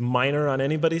 It's minor on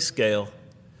anybody's scale,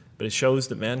 but it shows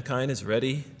that mankind is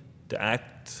ready to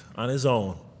act on his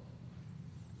own,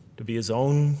 to be his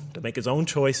own, to make his own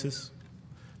choices,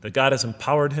 that God has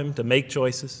empowered him to make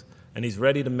choices, and he's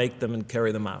ready to make them and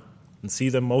carry them out and see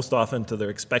them most often to their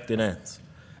expected ends,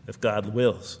 if God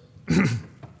wills.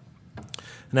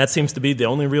 And that seems to be the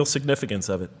only real significance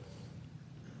of it.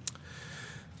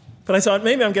 But I thought,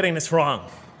 maybe I'm getting this wrong.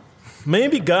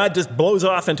 Maybe God just blows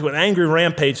off into an angry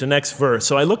rampage the next verse.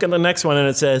 So I look at the next one and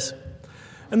it says,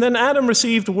 and then Adam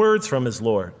received words from his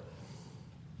Lord.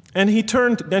 And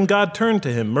God turned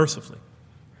to him mercifully,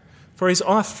 for he's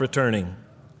oft returning,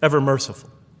 ever merciful.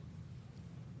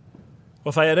 Well,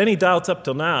 if I had any doubts up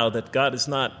till now that God is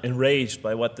not enraged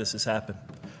by what this has happened,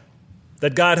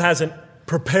 that God hasn't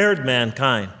prepared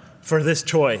mankind for this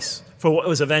choice, for what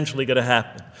was eventually going to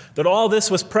happen, that all this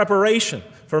was preparation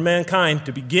for mankind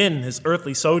to begin his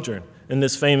earthly sojourn in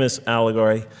this famous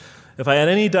allegory. If I had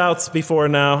any doubts before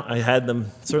now, I had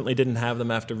them, certainly didn't have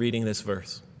them after reading this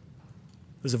verse.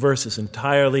 This verse is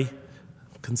entirely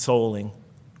consoling,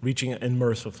 reaching and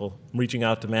merciful, reaching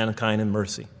out to mankind in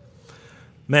mercy.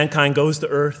 Mankind goes to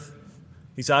earth.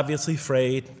 He's obviously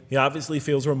afraid. He obviously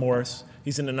feels remorse.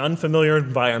 He's in an unfamiliar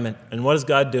environment. And what does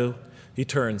God do? He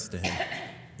turns to him.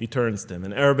 He turns to him.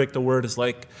 In Arabic, the word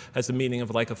has the meaning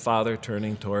of like a father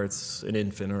turning towards an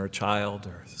infant or a child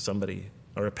or somebody,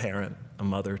 or a parent, a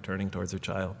mother turning towards her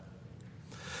child.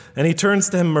 And he turns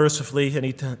to him mercifully,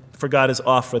 and for God is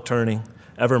oft returning,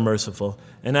 ever merciful.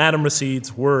 And Adam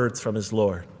receives words from his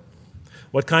Lord.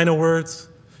 What kind of words?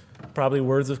 Probably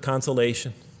words of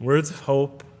consolation, words of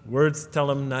hope, words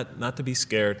tell him not to be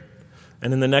scared.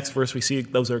 And in the next verse, we see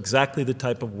those are exactly the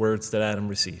type of words that Adam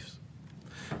receives.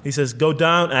 He says, go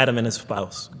down, Adam and his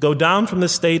spouse. Go down from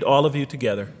this state, all of you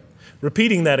together.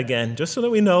 Repeating that again, just so that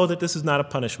we know that this is not a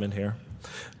punishment here.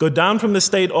 Go down from this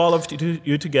state, all of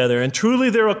you together, and truly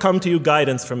there will come to you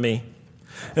guidance from me.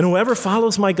 And whoever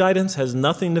follows my guidance has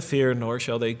nothing to fear, nor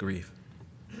shall they grieve.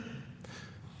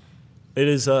 It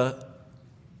is an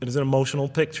emotional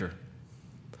picture.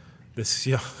 This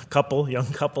young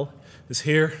couple is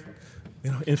here,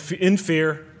 in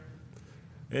fear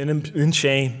and in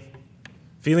shame,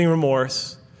 feeling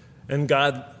remorse, and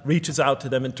God reaches out to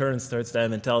them and turns towards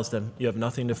them and tells them, you have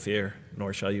nothing to fear,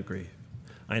 nor shall you grieve.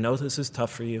 I know this is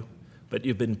tough for you, but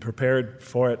you've been prepared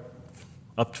for it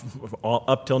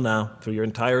up till now, through your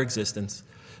entire existence.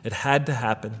 It had to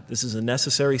happen. This is a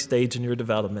necessary stage in your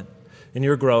development, in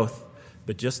your growth,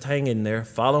 but just hang in there,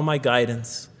 follow my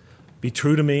guidance, be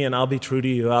true to me and I'll be true to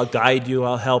you. I'll guide you,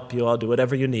 I'll help you, I'll do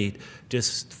whatever you need.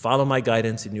 Just follow my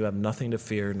guidance and you have nothing to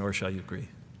fear, nor shall you grieve.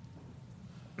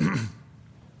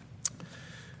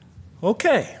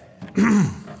 Okay.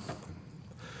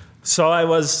 So I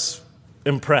was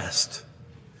impressed.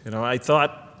 I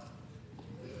thought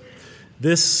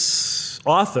this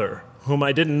author, whom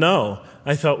I didn't know,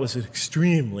 I thought was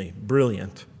extremely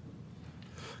brilliant.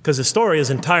 Because the story is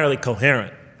entirely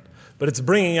coherent, but it's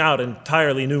bringing out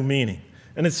entirely new meaning.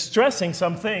 And it's stressing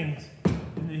some things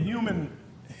in the human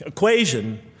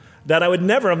equation that I would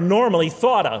never have normally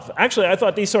thought of. Actually, I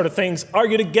thought these sort of things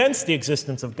argued against the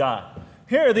existence of God.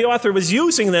 Here, the author was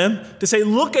using them to say,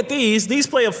 look at these. These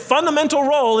play a fundamental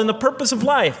role in the purpose of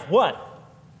life. What?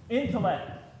 Intellect.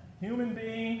 Human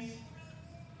beings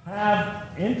have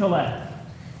intellect.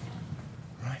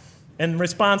 Right. In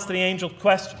response to the angel's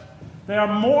question, they are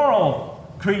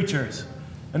moral creatures,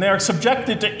 and they are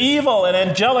subjected to evil and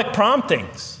angelic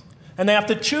promptings. And they have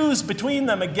to choose between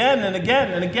them again and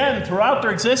again and again throughout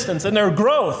their existence. And their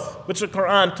growth, which the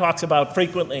Qur'an talks about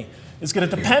frequently, is going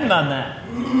to depend on that.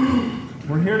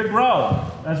 We're here to grow,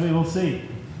 as we will see.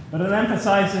 But it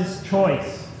emphasizes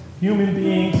choice. Human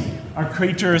beings are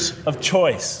creatures of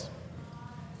choice.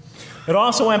 It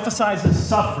also emphasizes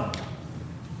suffering.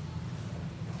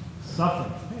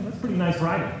 Suffering. Hey, that's pretty nice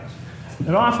writing.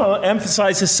 It also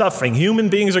emphasizes suffering. Human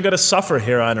beings are going to suffer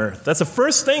here on earth. That's the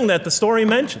first thing that the story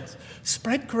mentions.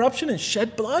 Spread corruption and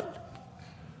shed blood?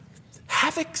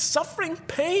 Havoc, suffering,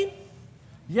 pain?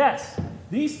 Yes,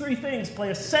 these three things play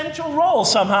an essential role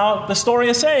somehow, the story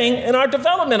is saying, in our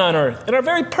development on earth, in our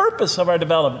very purpose of our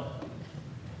development.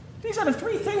 These are the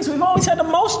three things we've always had the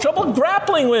most trouble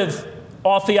grappling with,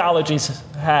 all theologies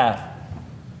have.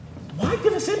 Why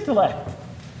give us intellect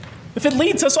if it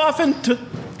leads us often to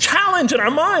challenge in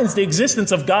our minds the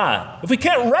existence of God? If we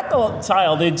can't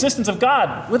reconcile the existence of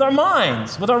God with our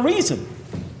minds, with our reason,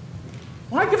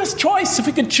 why give us choice if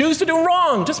we can choose to do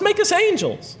wrong? Just make us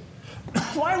angels.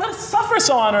 Why let us suffer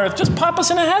so on earth? Just pop us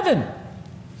into heaven.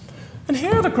 And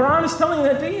here the Qur'an is telling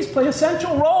that these play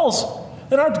essential roles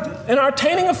in our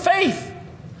attaining of faith.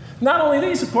 Not only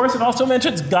these, of course, it also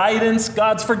mentions guidance,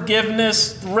 God's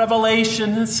forgiveness,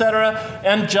 revelation, etc.,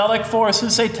 angelic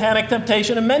forces, satanic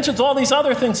temptation. It mentions all these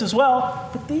other things as well.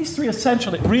 But these three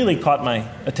essentially really caught my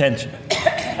attention.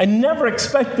 I never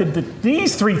expected that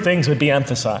these three things would be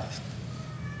emphasized.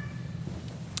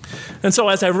 And so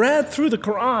as I read through the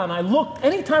Qur'an, I looked,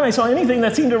 anytime I saw anything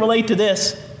that seemed to relate to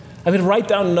this, I would write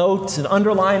down notes and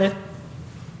underline it.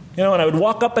 And I would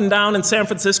walk up and down in San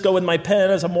Francisco with my pen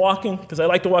as I'm walking, because I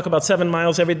like to walk about 7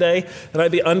 miles every day, and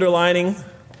I'd be underlining.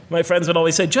 My friends would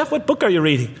always say, "Jeff, what book are you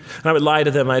reading?" And I would lie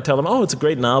to them. I'd tell them, "Oh, it's a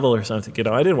great novel or something."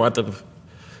 I didn't want them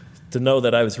to know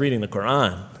that I was reading the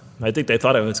Qur'an. I think they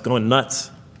thought I was going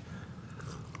nuts.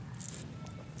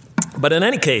 But in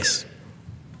any case,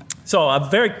 so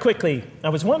very quickly, I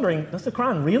was wondering, does the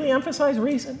Qur'an really emphasize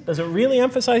reason? Does it really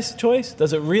emphasize choice?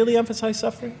 Does it really emphasize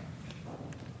suffering?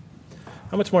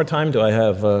 How much more time do I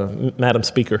have, Madam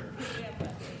Speaker?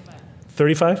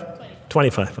 35?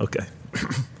 25, okay.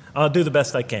 I'll do the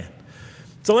best I can.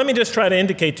 So let me just try to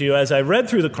indicate to you, as I read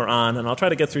through the Qur'an, and I'll try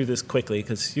to get through this quickly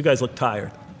because you guys look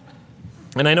tired.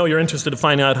 And I know you're interested to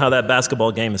find out how that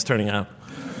basketball game is turning out.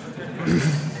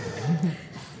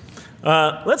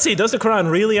 Let's see, does the Qur'an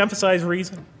really emphasize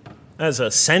reason as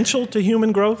essential to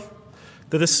human growth,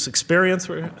 to this experience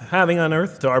we're having on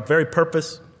earth, to our very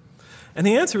purpose? And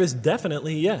the answer is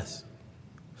definitely yes.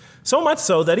 So much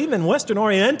so that even Western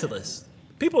Orientalists,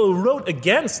 people who wrote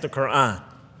against the Qur'an,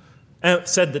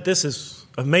 said that this is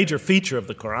a major feature of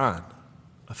the Qur'an,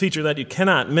 a feature that you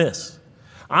cannot miss.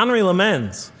 Henri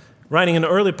Lamens, writing in the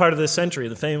early part of this century,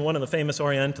 one of the famous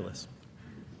Orientalists,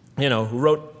 who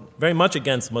wrote very much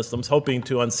against Muslims, hoping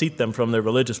to unseat them from their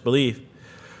religious belief.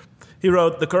 He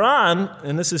wrote, "The Qur'an,"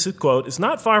 and this is his quote, "is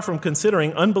not far from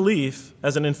considering unbelief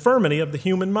as an infirmity of the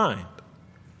human mind."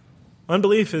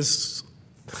 Unbelief is,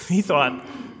 he thought,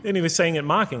 and he was saying it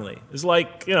mockingly, is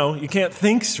like, you can't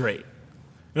think straight.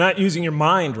 You're not using your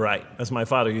mind right, as my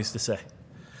father used to say.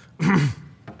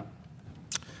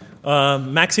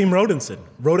 Maxime Rodinson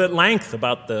wrote at length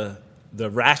about the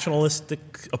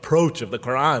rationalistic approach of the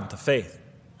Qur'an to faith.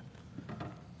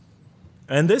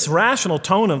 And this rational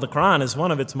tone of the Qur'an is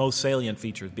one of its most salient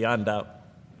features, beyond doubt.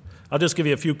 I'll just give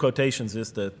you a few quotations.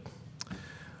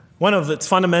 One of its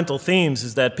fundamental themes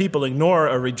is that people ignore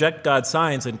or reject God's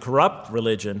signs and corrupt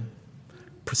religion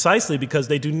precisely because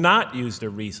they do not use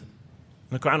their reason.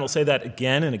 And the Qur'an will say that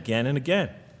again and again and again.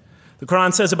 The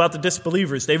Qur'an says about the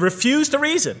disbelievers, they refuse to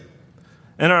reason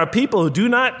and are a people who do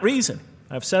not reason.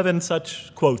 I have 7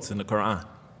 such quotes in the Qur'an.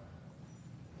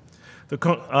 The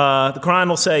Qur'an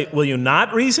will say, "Will you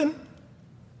not reason?"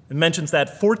 It mentions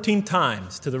that 14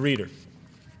 times to the reader.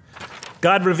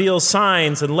 God reveals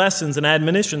signs and lessons and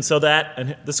admonitions so that,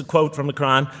 and this is a quote from the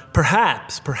Qur'an,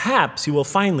 perhaps you will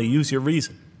finally use your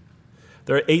reason.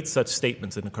 There are 8 such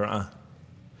statements in the Qur'an.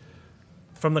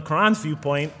 From the Qur'an's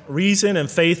viewpoint, reason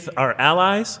and faith are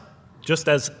allies, just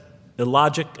as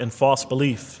illogic and false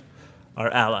belief are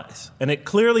allies. And it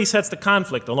clearly sets the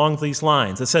conflict along these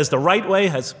lines. It says the right way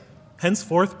has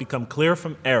henceforth become clear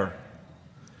from error.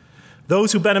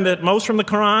 Those who benefit most from the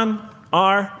Qur'an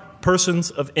are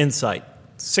persons of insight.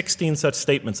 16 such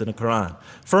statements in the Qur'an.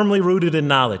 Firmly rooted in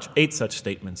knowledge, 8 such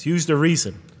statements. Use their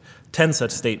reason, 10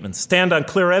 such statements. Stand on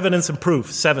clear evidence and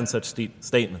proof, 7 such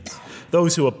statements.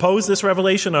 Those who oppose this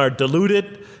revelation are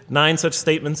deluded, 9 such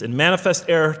statements. In manifest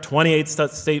error, 28 such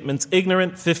statements.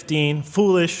 Ignorant, 15.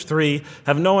 Foolish, 3.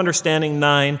 Have no understanding,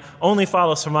 9. Only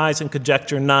follow surmise and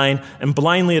conjecture, 9. And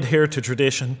blindly adhere to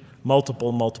tradition,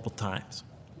 multiple times.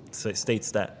 It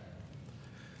states that.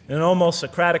 In an almost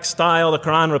Socratic style, the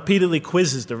Qur'an repeatedly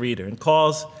quizzes the reader and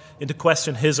calls into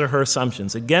question his or her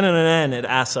assumptions. Again and again, it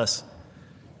asks us,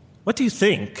 what do you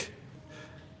think?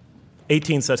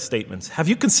 18 such statements. Have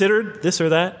you considered this or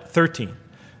that? 13.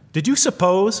 Did you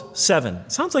suppose? 7.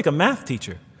 Sounds like a math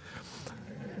teacher.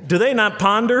 Do they not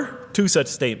ponder? 2 such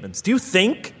statements. Do you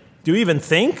think? Do you even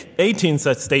think? 18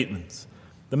 such statements.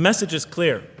 The message is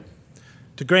clear.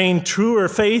 To gain truer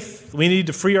faith, we need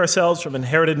to free ourselves from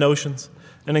inherited notions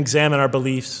and examine our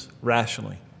beliefs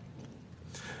rationally.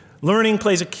 Learning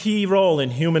plays a key role in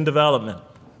human development.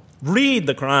 Read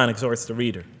the Qur'an, exhorts the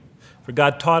reader. For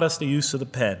God taught us the use of the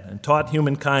pen and taught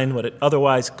humankind what it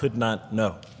otherwise could not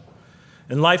know.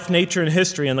 In life, nature, and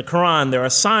history, in the Qur'an, there are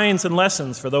signs and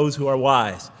lessons for those who are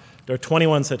wise. There are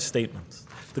 21 such statements.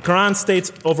 The Qur'an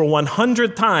states over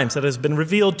 100 times that it has been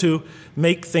revealed to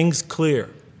make things clear.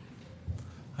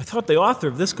 I thought the author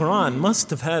of this Qur'an must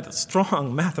have had a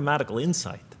strong mathematical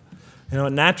insight, a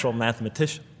natural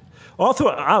mathematician. All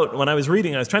throughout, when I was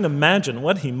reading, I was trying to imagine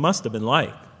what he must have been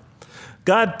like.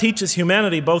 God teaches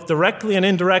humanity both directly and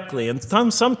indirectly, and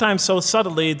sometimes so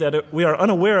subtly that we are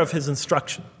unaware of his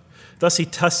instruction. Thus, he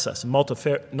tests us in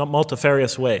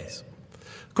multifarious ways.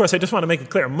 Of course, I just want to make it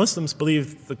clear, Muslims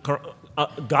believe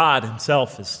God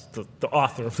himself is the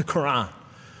author of the Qur'an.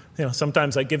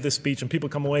 Sometimes I give this speech and people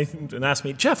come away and ask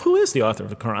me, Jeff, who is the author of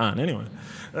the Qur'an anyway?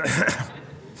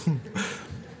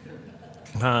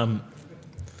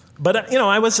 But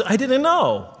I didn't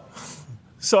know.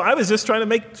 So I was just trying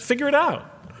to figure it out.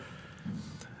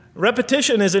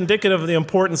 Repetition is indicative of the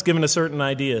importance given to certain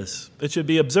ideas. It should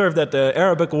be observed that the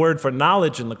Arabic word for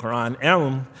knowledge in the Qur'an,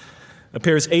 ilm,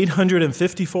 appears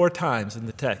 854 times in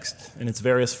the text in its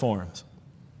various forms.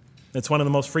 It's one of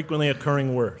the most frequently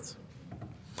occurring words.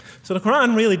 So the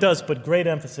Qur'an really does put great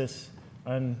emphasis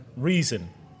on reason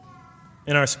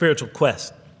in our spiritual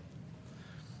quest.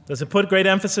 Does it put great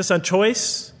emphasis on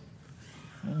choice?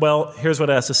 Well, here's what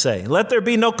it has to say. Let there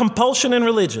be no compulsion in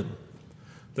religion.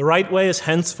 The right way is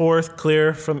henceforth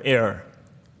clear from error.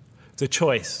 It's a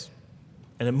choice,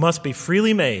 and it must be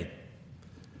freely made.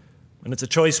 And it's a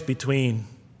choice between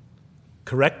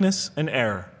correctness and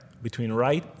error, between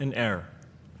right and error,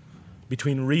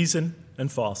 between reason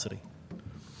and falsity.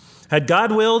 Had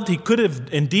God willed, he could have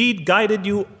indeed guided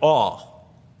you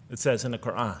all, it says in the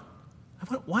Qur'an.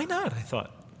 Why not, I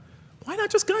thought. Why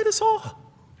not just guide us all?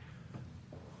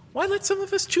 Why let some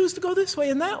of us choose to go this way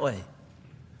and that way?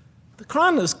 The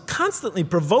Qur'an was constantly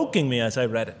provoking me as I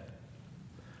read it.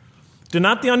 Do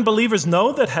not the unbelievers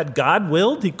know that had God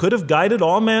willed, he could have guided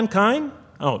all mankind?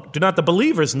 Oh, do not the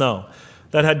believers know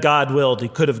that had God willed, he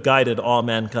could have guided all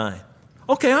mankind?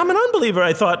 Okay, I'm an unbeliever,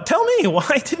 I thought. Tell me,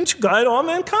 why didn't you guide all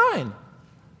mankind?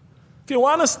 If you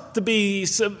want us to be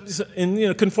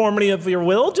in conformity of your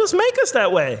will, just make us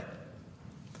that way.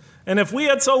 And if we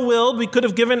had so willed, we could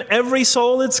have given every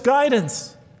soul its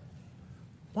guidance.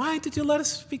 Why did you let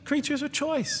us be creatures of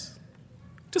choice?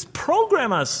 Just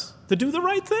program us to do the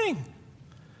right thing.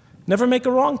 Never make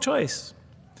a wrong choice.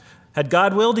 Had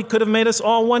God willed, he could have made us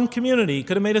all one community. He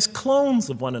could have made us clones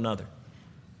of one another.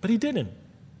 But he didn't.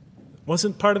 It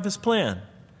wasn't part of his plan.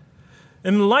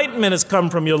 Enlightenment has come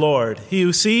from your Lord. He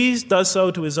who sees does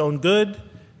so to his own good.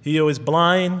 He who is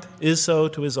blind is so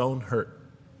to his own hurt.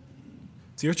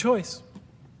 It's your choice.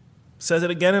 It says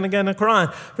it again and again in the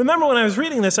Qur'an. Remember when I was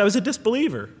reading this, I was a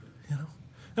disbeliever.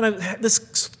 And this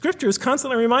scripture is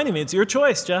constantly reminding me, it's your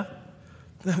choice, Jeff.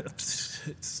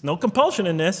 It's no compulsion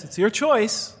in this. It's your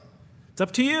choice. It's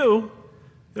up to you.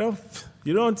 You're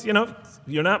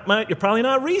probably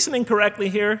not reasoning correctly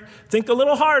here. Think a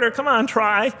little harder. Come on,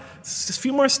 try. It's just a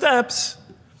few more steps.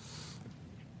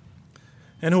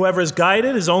 And whoever is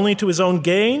guided is only to his own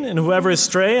gain, and whoever is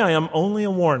stray, I am only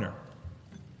a warner.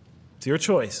 It's your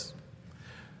choice.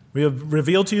 We have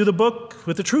revealed to you the book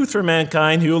with the truth for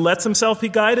mankind. He who lets himself be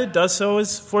guided does so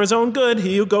as for his own good.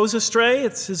 He who goes astray,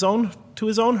 it's to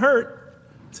his own hurt.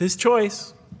 It's his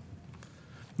choice.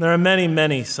 There are many,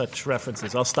 many such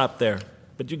references. I'll stop there.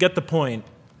 But you get the point.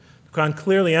 The Quran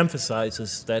clearly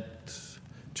emphasizes that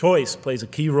choice plays a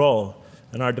key role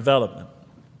in our development.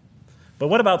 But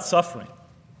what about suffering?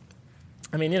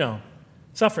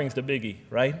 Suffering's the biggie,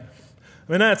 right?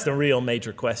 That's the real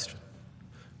major question.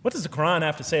 What does the Quran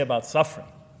have to say about suffering?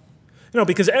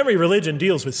 Because every religion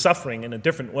deals with suffering in a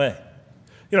different way.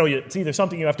 It's either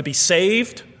something you have to be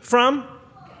saved from,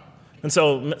 and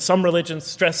so some religions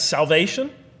stress salvation,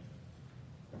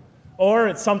 or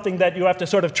it's something that you have to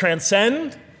sort of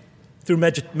transcend through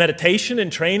meditation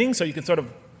and training so you can sort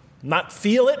of not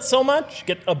feel it so much,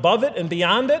 get above it and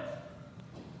beyond it.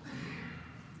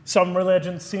 Some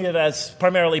religions see it as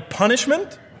primarily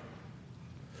punishment.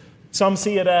 Some of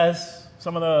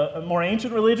the more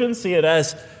ancient religions see it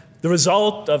as the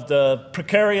result of the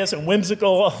precarious and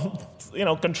whimsical,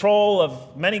 control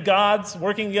of many gods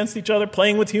working against each other,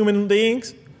 playing with human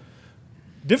beings.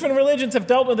 Different religions have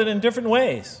dealt with it in different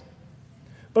ways.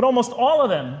 But almost all of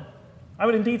them, I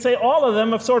would indeed say all of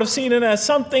them, have sort of seen it as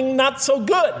something not so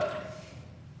good.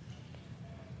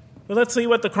 But let's see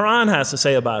what the Quran has to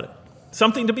say about it.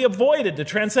 Something to be avoided, to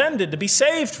transcended, to be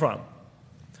saved from.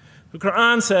 The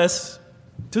Quran says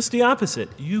just the opposite.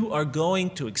 You are going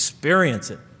to experience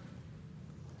it.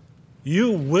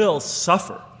 You will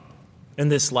suffer in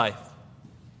this life.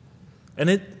 And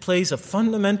it plays a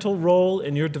fundamental role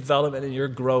in your development and your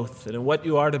growth and in what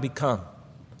you are to become.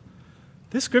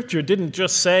 This scripture didn't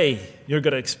just say you're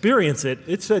going to experience it.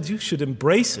 It said you should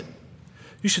embrace it.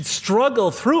 You should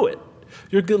struggle through it.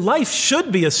 Your life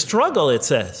should be a struggle, it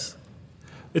says.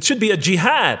 It should be a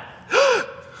jihad.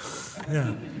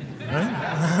 Yeah,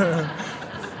 right?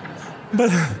 But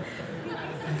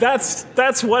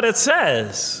that's what it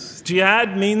says.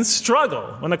 Jihad means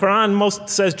struggle. When the Qur'an most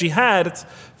says jihad, it's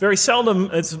very seldom,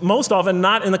 it's most often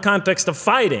not in the context of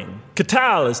fighting.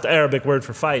 Qital is the Arabic word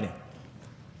for fighting.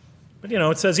 But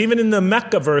it says even in the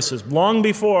Mecca verses, long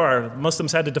before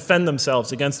Muslims had to defend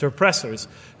themselves against their oppressors,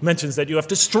 it mentions that you have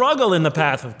to struggle in the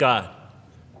path of God.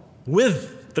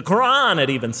 With the Qur'an,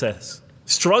 it even says.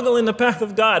 Struggle in the path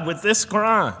of God with this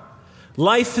Qur'an.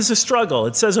 Life is a struggle.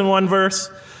 It says in one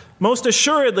verse, most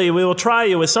assuredly we will try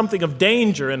you with something of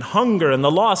danger and hunger and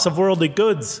the loss of worldly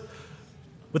goods,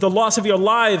 with the loss of your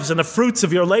lives and the fruits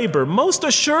of your labor. Most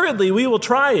assuredly we will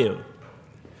try you.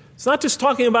 It's not just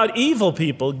talking about evil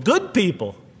people, good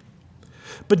people.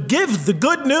 But give the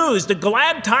good news, the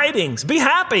glad tidings. Be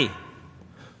happy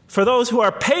for those who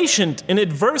are patient in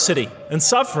adversity and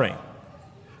suffering.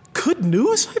 Good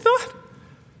news, I thought?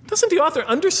 Doesn't the author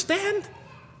understand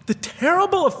the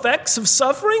terrible effects of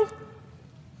suffering?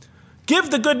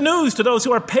 Give the good news to those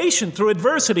who are patient through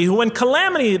adversity, who when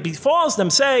calamity befalls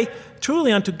them say,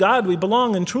 truly unto God we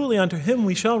belong and truly unto him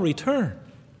we shall return.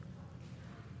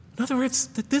 In other words,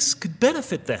 that this could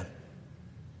benefit them.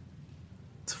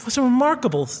 It was a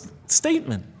remarkable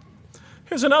statement.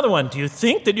 Here's another one. Do you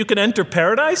think that you can enter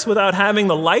paradise without having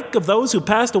the like of those who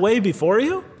passed away before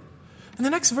you? And the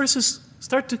next verses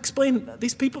start to explain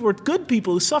these people were good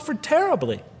people who suffered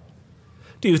terribly.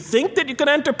 Do you think that you can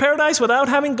enter paradise without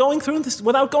going through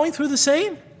the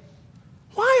same?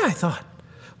 Why, I thought?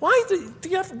 Why do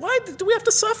we have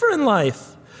to suffer in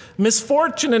life?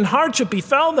 Misfortune and hardship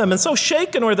befell them, and so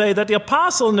shaken were they that the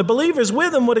apostle and the believers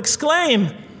with him would exclaim,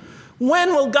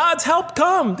 when will God's help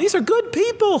come? These are good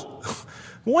people.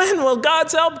 When will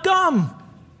God's help come?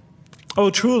 Oh,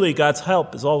 truly, God's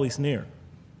help is always near.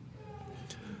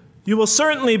 You will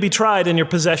certainly be tried in your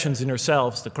possessions and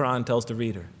yourselves, the Qur'an tells the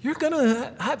reader. You're going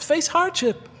to face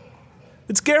hardship.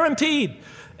 It's guaranteed.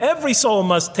 Every soul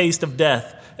must taste of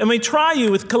death, and we try you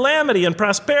with calamity and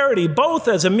prosperity, both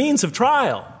as a means of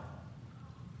trial.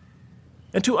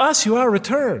 And to us you are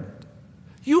returned.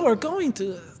 You are going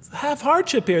to have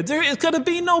hardship here. There is going to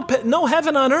be no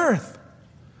heaven on earth.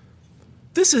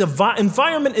 This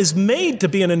environment is made to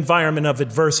be an environment of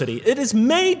adversity. It is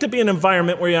made to be an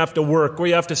environment where you have to work, where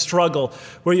you have to struggle,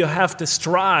 where you have to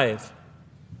strive.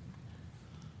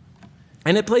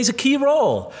 And it plays a key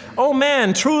role. Oh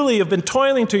man, truly you've been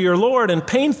toiling to your Lord in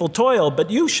painful toil, but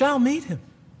you shall meet him.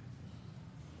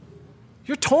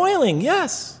 You're toiling,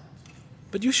 yes,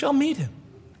 but you shall meet him.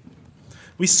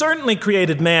 We certainly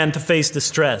created man to face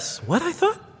distress. What, I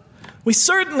thought? We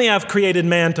certainly have created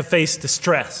man to face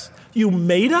distress. You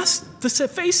made us to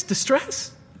face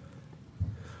distress?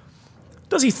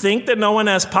 Does he think that no one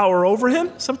has power over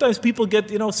him? Sometimes people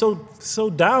get, so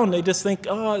down. They just think,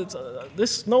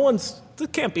 this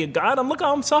can't be a God. Look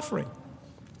how I'm suffering.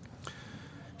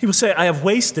 He will say, I have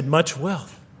wasted much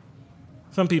wealth.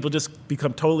 Some people just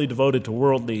become totally devoted to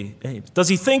worldly aims. Does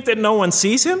he think that no one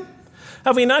sees him?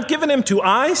 Have we not given him 2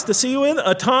 eyes to see with,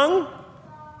 a tongue,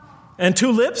 and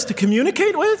 2 lips to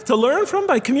communicate with, to learn from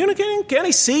by communicating? Can't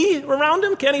he see around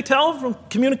him? Can't he tell from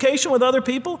communication with other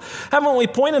people? Haven't we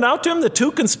pointed out to him the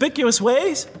 2 conspicuous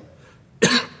ways?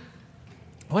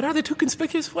 What are the 2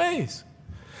 conspicuous ways?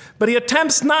 But he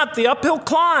attempts not the uphill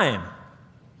climb.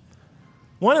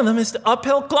 One of them is the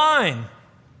uphill climb.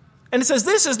 And it says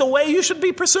this is the way you should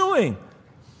be pursuing.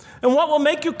 And what will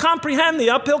make you comprehend the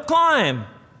uphill climb?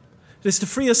 It is to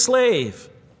free a slave,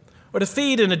 or to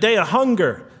feed in a day of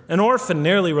hunger, an orphan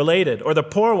nearly related, or the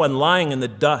poor one lying in the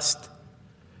dust.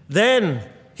 Then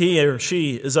he or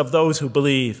she is of those who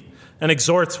believe, and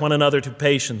exhorts one another to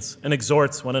patience, and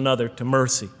exhorts one another to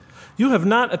mercy. You have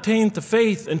not attained to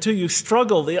faith until you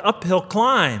struggle the uphill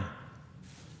climb.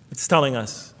 It's telling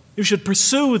us you should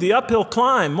pursue the uphill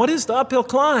climb. What is the uphill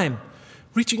climb?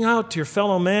 Reaching out to your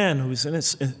fellow man who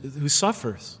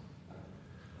suffers.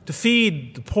 To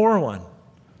feed the poor one,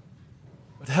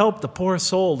 but help the poor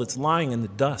soul that's lying in the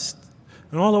dust.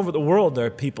 And all over the world there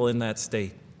are people in that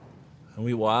state. And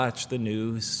we watch the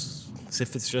news as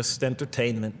if it's just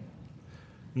entertainment.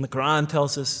 And the Qur'an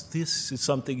tells us this is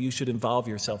something you should involve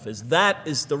yourself in. That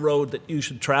is the road that you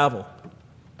should travel.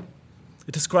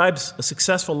 It describes a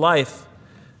successful life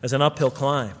as an uphill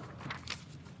climb.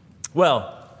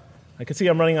 Well, I can see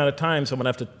I'm running out of time, so I'm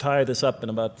going to have to tie this up in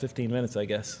about 15 minutes, I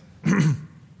guess.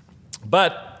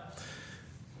 But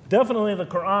definitely the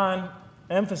Qur'an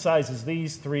emphasizes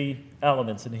these three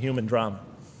elements in the human drama.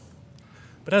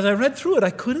 But as I read through it, I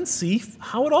couldn't see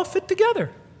how it all fit together.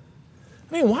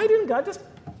 I mean, why didn't God just...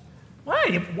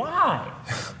 Why?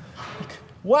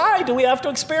 Why do we have to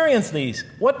experience these?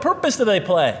 What purpose do they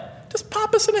play? Just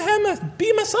pop us in a heaven,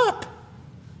 beam us up,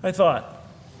 I thought.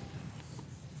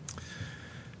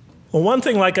 Well, one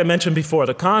thing, like I mentioned before,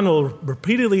 the Qur'an will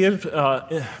repeatedly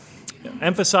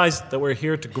emphasize that we're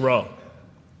here to grow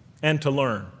and to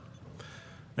learn.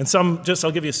 And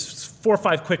I'll give you 4 or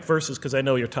 5 quick verses because I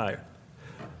know you're tired.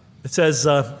 It says,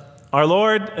 Our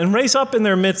Lord, and raise up in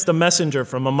their midst a messenger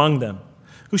from among them,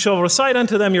 who shall recite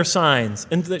unto them your signs,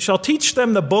 and that shall teach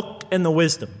them the book and the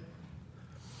wisdom,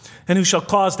 and who shall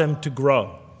cause them to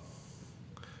grow.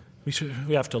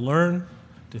 We have to learn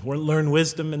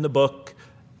wisdom in the book,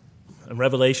 and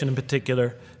Revelation in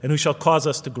particular, and who shall cause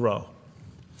us to grow.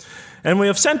 And we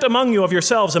have sent among you of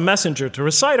yourselves a messenger to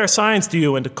recite our signs to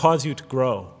you and to cause you to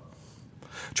grow.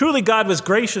 Truly God was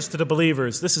gracious to the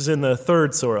believers, this is in the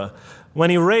 3rd surah, when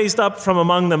he raised up from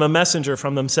among them a messenger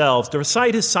from themselves to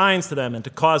recite his signs to them and to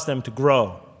cause them to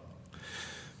grow.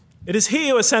 It is he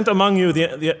who has sent among you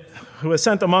who has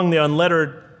sent among the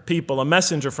unlettered people a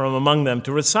messenger from among them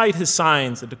to recite his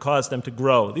signs and to cause them to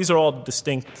grow. These are all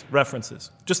distinct references.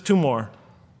 Just 2 more.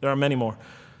 There are many more.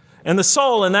 And the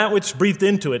soul and that which breathed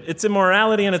into it, its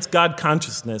immorality and its God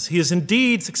consciousness. He is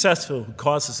indeed successful who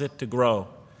causes it to grow,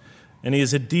 and he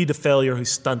is indeed a failure who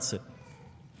stunts it.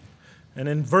 And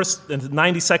in the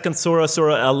 92nd surah,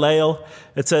 Surah Al-Layl,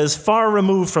 it says, Far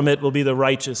removed from it will be the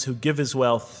righteous who give his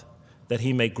wealth that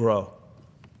he may grow.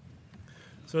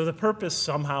 So the purpose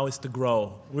somehow is to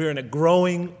grow. We're in a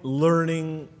growing,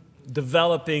 learning,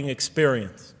 developing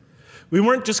experience. We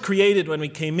weren't just created when we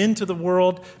came into the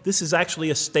world. This is actually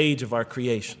a stage of our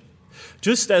creation.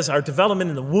 Just as our development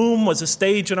in the womb was a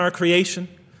stage in our creation,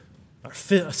 our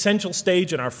essential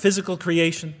stage in our physical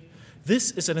creation,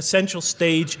 this is an essential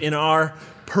stage in our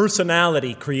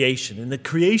personality creation, in the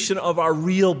creation of our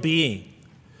real being,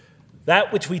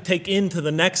 that which we take into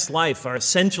the next life, our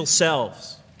essential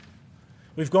selves.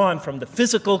 We've gone from the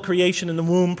physical creation in the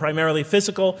womb, primarily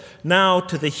physical, now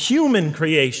to the human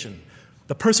creation,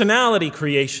 the personality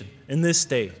creation in this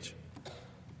stage.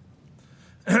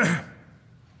 I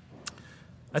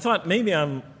thought maybe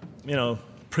I'm,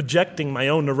 projecting my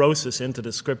own neurosis into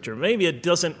the scripture. Maybe it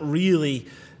doesn't really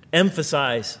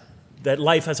emphasize that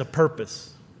life has a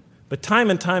purpose. But time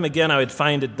and time again, I would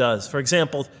find it does. For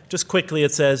example, just quickly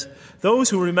it says, Those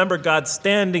who remember God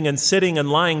standing and sitting and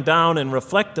lying down and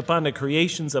reflect upon the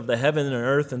creations of the heaven and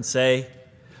earth and say,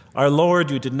 Our Lord,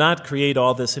 you did not create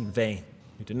all this in vain.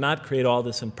 You did not create all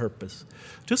this in purpose.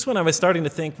 Just when I was starting to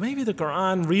think, maybe the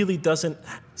Qur'an really doesn't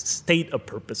state a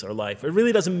purpose of life. It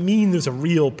really doesn't mean there's a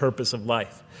real purpose of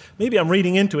life. Maybe I'm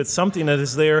reading into it something that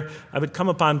is there. I would come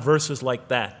upon verses like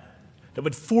that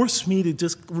would force me to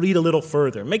just read a little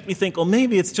further, make me think, well,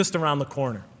 maybe it's just around the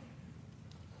corner.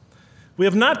 We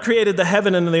have not created the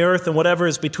heaven and the earth and whatever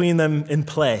is between them in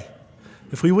play.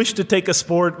 If we wished to take a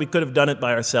sport, we could have done it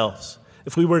by ourselves,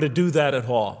 if we were to do that at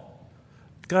all.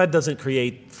 God doesn't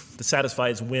create to satisfy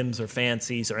his whims or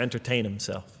fancies or entertain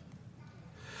himself.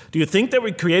 Do you think that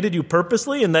we created you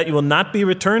purposely and that you will not be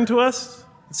returned to us?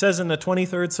 It says in the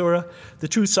 23rd surah, the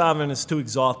true sovereign is too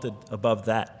exalted above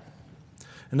that.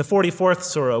 In the 44th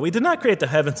surah, we did not create the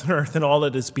heavens and earth and all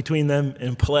that is between them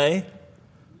in play.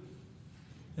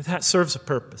 That serves a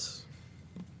purpose.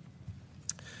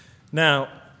 Now,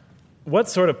 what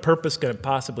sort of purpose can it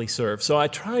possibly serve? So I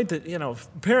tried to,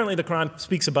 apparently the Quran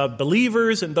speaks about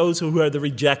believers and those who are the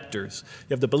rejectors.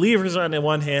 You have the believers on the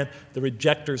one hand, the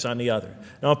rejectors on the other.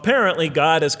 Now, apparently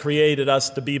God has created us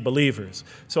to be believers.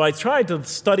 So I tried to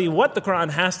study what the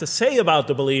Quran has to say about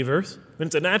the believers, and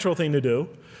it's a natural thing to do,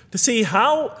 to see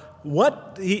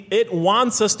what it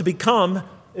wants us to become,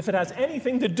 if it has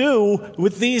anything to do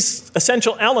with these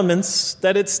essential elements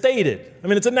that it stated. I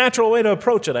mean, it's a natural way to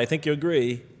approach it. I think you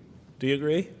agree. Do you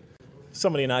agree?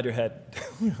 Somebody nod your head.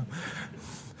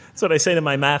 That's what I say to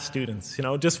my math students.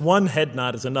 Just one head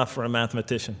nod is enough for a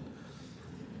mathematician.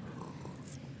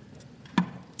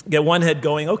 Get one head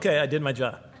going, okay, I did my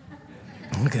job.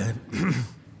 Okay.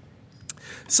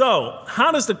 So,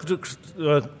 how does the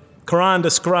Quran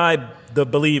describe the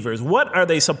believers? What are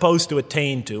they supposed to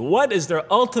attain to? What is their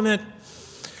ultimate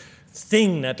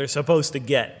thing that they're supposed to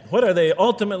get? What are they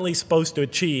ultimately supposed to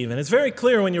achieve? And it's very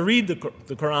clear when you read the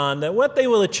Quran that what they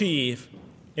will achieve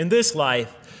in this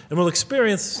life and will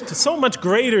experience to so much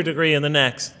greater degree in the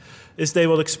next is they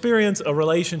will experience a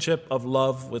relationship of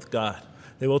love with God.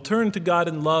 They will turn to God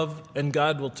in love, and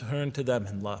God will turn to them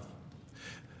in love.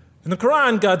 In the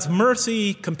Qur'an, God's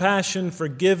mercy, compassion,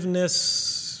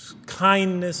 forgiveness,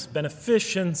 kindness,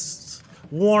 beneficence,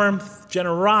 warmth,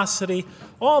 generosity,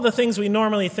 all the things we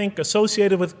normally think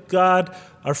associated with God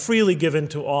are freely given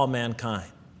to all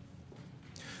mankind.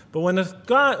 But when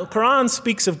the Qur'an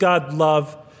speaks of God's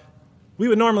love, we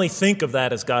would normally think of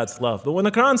that as God's love. But when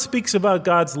the Qur'an speaks about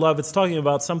God's love, it's talking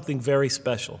about something very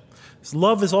special. His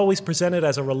love is always presented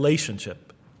as a relationship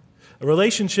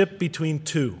between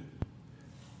two.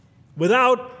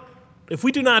 If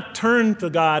we do not turn to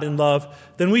God in love,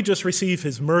 then we just receive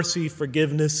His mercy,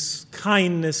 forgiveness,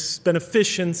 kindness,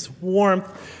 beneficence,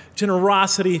 warmth,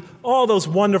 generosity, all those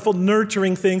wonderful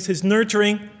nurturing things, His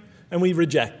nurturing, and we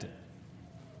reject it.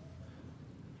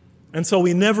 And so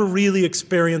we never really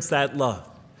experience that love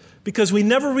because we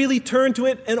never really turn to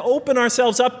it and open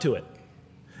ourselves up to it.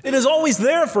 It is always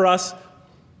there for us,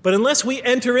 but unless we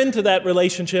enter into that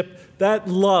relationship, that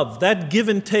love, that give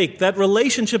and take, that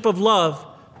relationship of love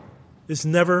is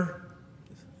never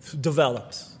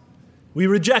develops. We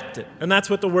reject it, and that's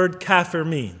what the word kafir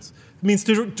means. It means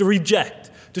to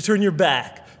reject, to turn your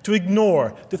back, to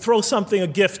ignore, to throw a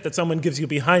gift that someone gives you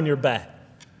behind your back.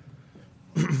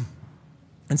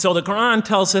 And so the Qur'an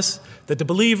tells us that the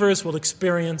believers will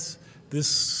experience this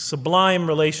sublime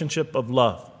relationship of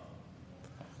love.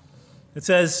 It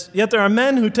says, "Yet there are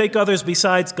men who take others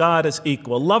besides God as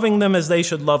equal, loving them as they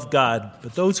should love God.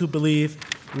 But those who believe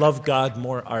love God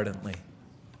more ardently.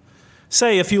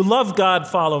 Say, if you love God,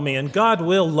 follow me, and God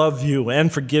will love you and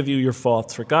forgive you your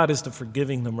faults, for God is the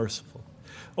forgiving, the merciful.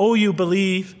 O you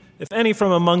believe, if any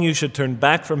from among you should turn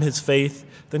back from his faith,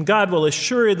 then God will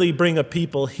assuredly bring a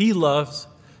people he loves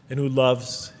and who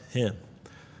loves him."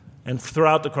 And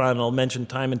throughout the Qur'an, I'll mention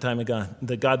time and time again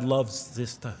that God loves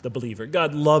the believer.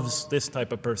 God loves this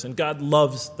type of person. God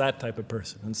loves that type of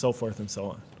person, and so forth and so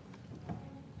on.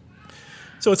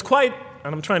 So it's quite,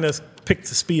 and I'm trying to pick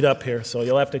the speed up here, so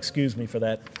you'll have to excuse me for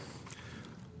that.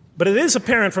 But it is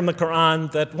apparent from the Qur'an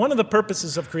that one of the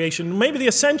purposes of creation, maybe the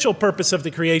essential purpose of the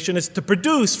creation, is to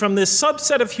produce from this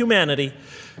subset of humanity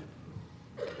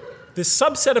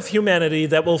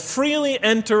that will freely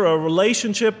enter a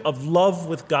relationship of love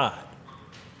with God.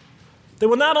 They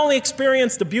will not only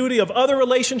experience the beauty of other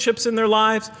relationships in their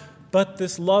lives, but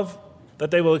this love that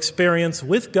they will experience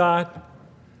with God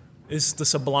is the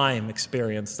sublime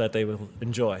experience that they will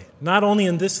enjoy. Not only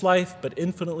in this life, but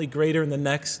infinitely greater in the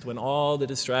next, when all the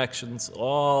distractions,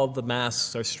 all the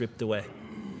masks are stripped away.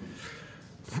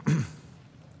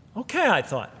 Okay, I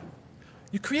thought,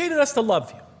 you created us to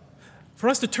love you, for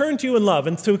us to turn to you in love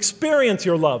and to experience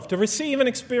your love, to receive and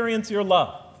experience your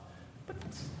love. But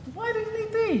why do you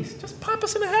need these? Just pop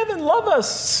us into heaven, love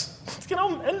us,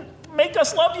 and make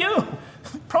us love you.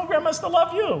 Program us to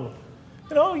love you.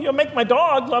 You'll make my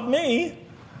dog love me.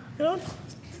 Do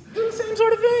the same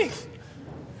sort of thing.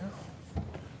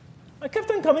 I kept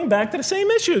on coming back to the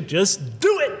same issue. Just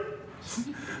do it.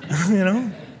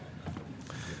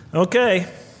 Okay.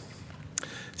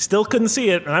 Still couldn't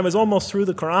see it, and I was almost through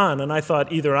the Qur'an, and I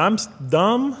thought either I'm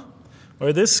dumb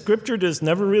or this scripture just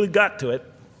never really got to it.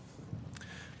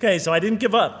 Okay, so I didn't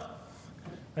give up.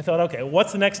 I thought, okay,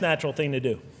 what's the next natural thing to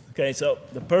do? Okay, so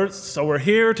we're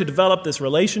here to develop this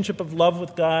relationship of love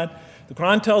with God. The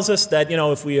Qur'an tells us that,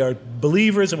 if we are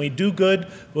believers and we do good,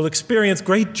 we'll experience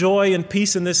great joy and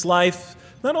peace in this life,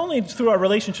 not only through our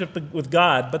relationship with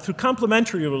God, but through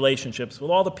complementary relationships with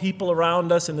all the people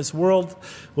around us in this world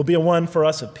will be a one for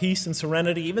us of peace and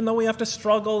serenity, even though we have to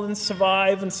struggle and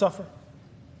survive and suffer.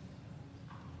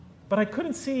 But I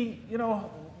couldn't see,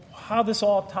 how this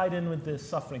all tied in with this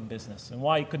suffering business and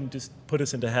why he couldn't just put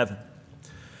us into heaven.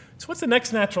 So what's the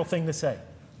next natural thing to say?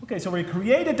 Okay, so we're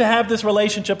created to have this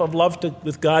relationship of love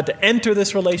with God, to enter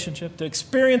this relationship, to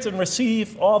experience and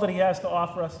receive all that he has to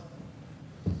offer us.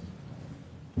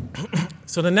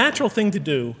 So the natural thing to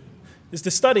do is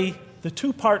to study the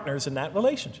two partners in that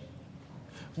relationship.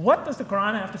 What does the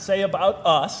Qur'an have to say about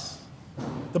us,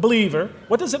 the believer?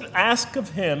 What does it ask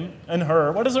of him and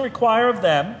her? What does it require of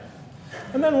them?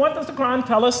 And then what does the Qur'an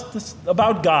tell us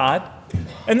about God?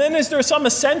 And then is there some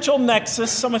essential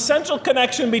nexus, some essential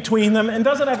connection between them, and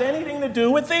does it have anything to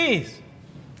do with these?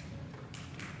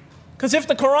 Because if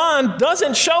the Qur'an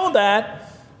doesn't show that,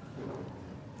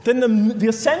 then the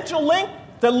essential link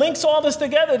that links all this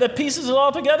together, that pieces it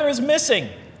all together, is missing.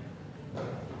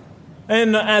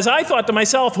 And as I thought to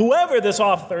myself, whoever this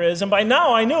author is, and by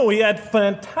now I knew he had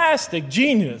fantastic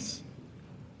genius,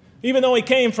 even though he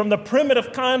came from the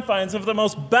primitive confines of the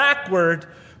most backward,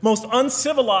 most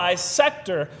uncivilized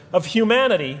sector of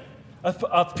humanity,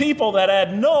 of people that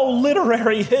had no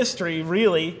literary history,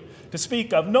 really, to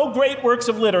speak of, no great works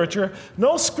of literature,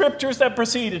 no scriptures that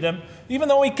preceded him, even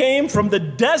though he came from the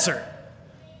desert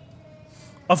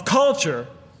of culture.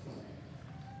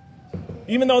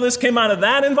 Even though this came out of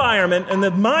that environment, and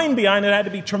the mind behind it had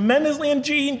to be tremendously and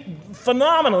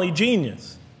phenomenally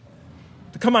genius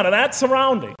to come out of that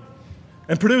surrounding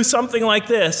and produce something like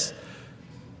this.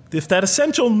 If that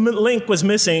essential link was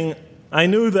missing, I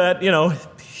knew that,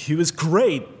 he was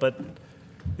great, but,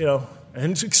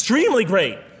 and extremely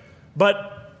great.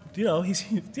 But,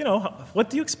 what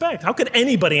do you expect? How could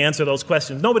anybody answer those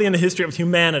questions? Nobody in the history of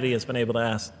humanity has been able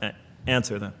to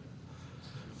answer them.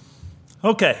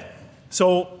 Okay,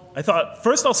 so I thought,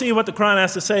 first I'll see what the Qur'an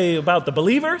has to say about the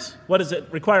believers. What does it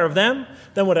require of them?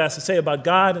 Then what it has to say about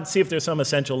God, and see if there's some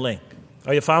essential link.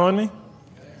 Are you following me?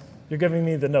 You're giving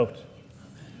me the note.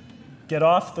 Get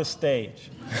off the stage.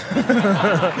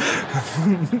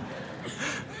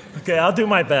 Okay, I'll do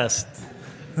my best.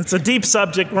 It's a deep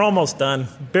subject. We're almost done.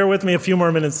 Bear with me a few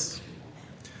more minutes.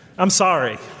 I'm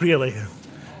sorry, really.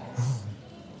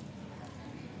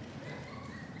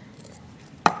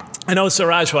 I know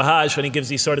Siraj Wahaj, when he gives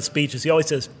these sort of speeches, he always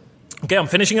says, okay, I'm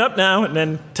finishing up now. And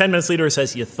then 10 minutes later he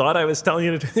says, you thought I was telling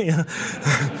you to do it?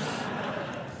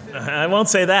 I won't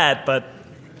say that, but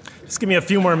just give me a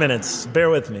few more minutes. Bear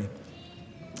with me.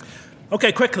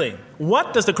 Okay, quickly.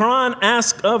 What does the Qur'an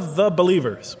ask of the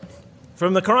believers?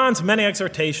 From the Qur'an's many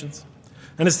exhortations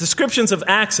and its descriptions of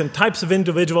acts and types of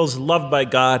individuals loved by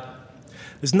God,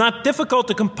 it's not difficult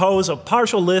to compose a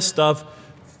partial list of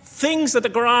things that the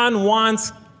Qur'an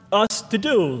wants us to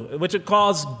do, which it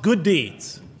calls good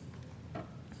deeds,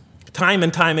 time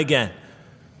and time again.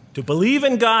 To believe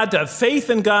in God, to have faith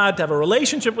in God, to have a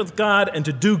relationship with God, and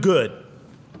to do good.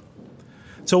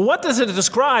 So what does it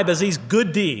describe as these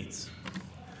good deeds?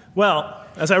 Well,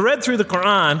 as I read through the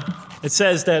Qur'an, it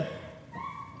says that,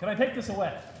 can I take this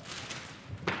away?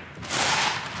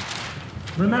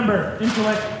 Remember,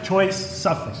 intellect, choice,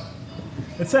 suffering.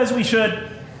 It says we should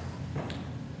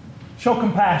show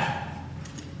compassion.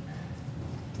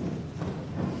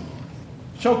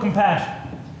 Show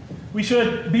compassion. We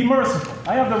should be merciful.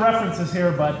 I have the references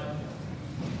here, but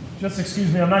just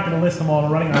excuse me, I'm not going to list them all.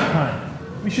 We're running out of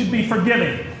time. We should be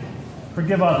forgiving.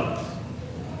 Forgive others.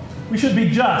 We should be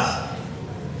just.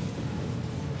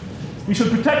 We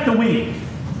should protect the weak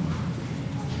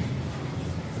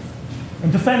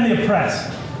and defend the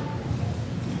oppressed.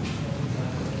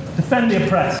 Defend the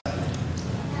oppressed.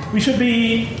 We should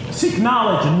seek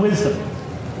knowledge and wisdom.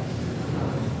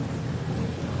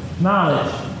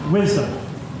 Knowledge, wisdom.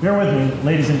 Bear with me,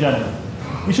 ladies and gentlemen.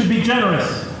 We should be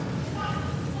generous,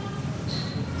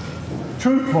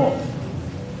 truthful,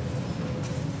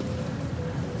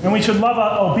 and we should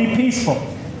be peaceful.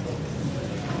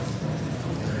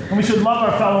 And we should love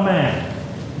our fellow man.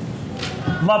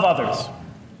 Love others.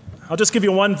 I'll just give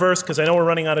you one verse because I know we're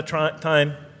running out of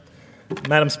time,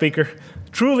 Madam Speaker.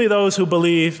 Truly those who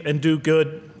believe and do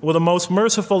good will the most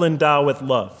merciful endow with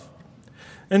love.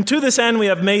 And to this end we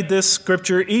have made this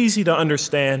scripture easy to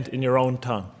understand in your own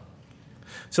tongue,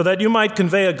 so that you might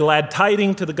convey a glad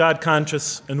tiding to the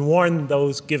God-conscious and warn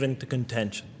those given to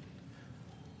contention.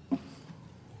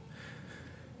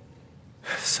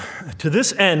 So, to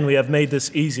this end we have made this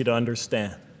easy to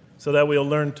understand, so that we'll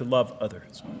learn to love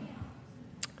others.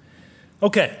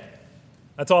 Okay,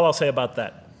 that's all I'll say about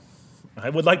that. I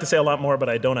would like to say a lot more, but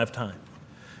I don't have time.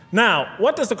 Now,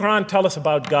 what does the Qur'an tell us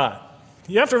about God?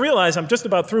 You have to realize I'm just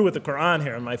about through with the Qur'an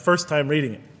here, my first time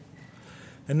reading it.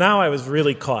 And now I was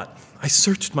really caught. I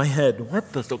searched my head.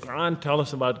 What does the Qur'an tell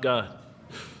us about God?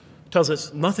 It tells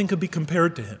us nothing could be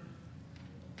compared to him.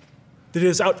 That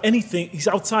he's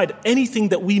outside anything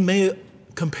that we may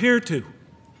compare to.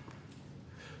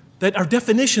 That our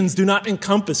definitions do not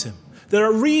encompass him. That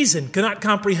our reason cannot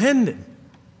comprehend him.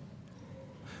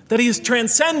 That he is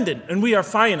transcendent and we are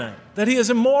finite. That he is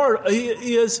immortal.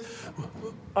 He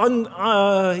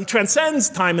transcends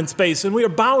time and space and we are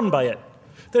bound by it.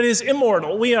 That he is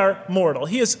immortal, we are mortal.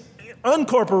 He is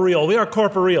uncorporeal, we are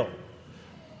corporeal.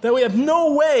 That we have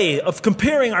no way of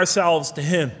comparing ourselves to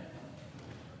him.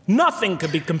 Nothing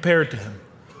could be compared to him.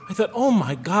 I thought, oh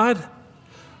my God,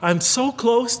 I'm so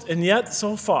close and yet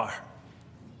so far.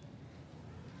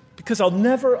 Because I'll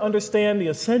never understand the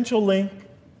essential link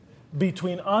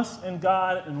between us and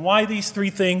God and why these three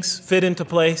things fit into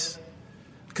place.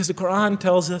 Because the Qur'an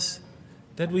tells us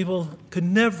that we could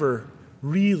never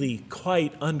really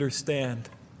quite understand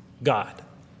God.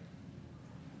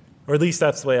 Or at least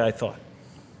that's the way I thought.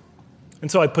 And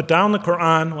so I put down the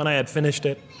Qur'an when I had finished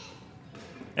it.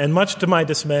 And much to my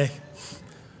dismay,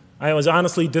 I was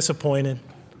honestly disappointed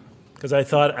because I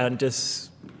thought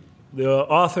The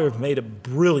author made a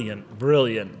brilliant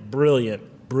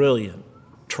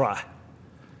try,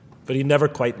 but he never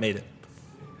quite made it.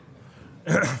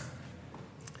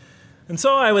 And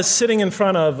so I was sitting in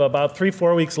front of, about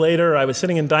 3-4 weeks later, I was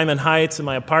sitting in Diamond Heights in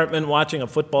my apartment watching a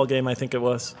football game, I think it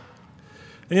was.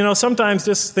 And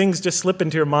sometimes things just slip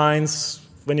into your minds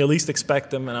when you least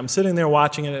expect them. And I'm sitting there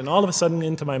watching it, and all of a sudden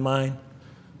into my mind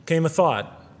came a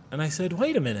thought. And I said,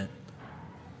 wait a minute.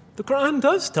 The Qur'an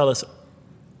does tell us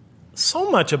so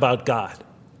much about God.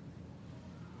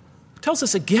 It tells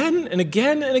us again and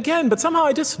again and again, but somehow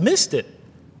I just missed it.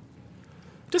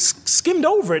 Just skimmed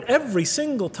over it every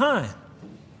single time.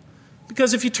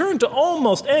 Because if you turn to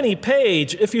almost any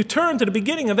page, if you turn to the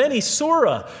beginning of any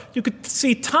surah, you could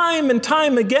see time and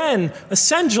time again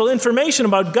essential information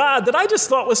about God that I just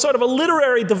thought was sort of a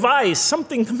literary device,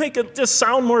 something to make it just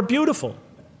sound more beautiful.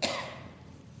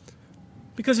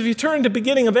 Because if you turn to the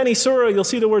beginning of any surah, you'll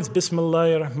see the words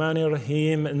Bismillahir Rahmanir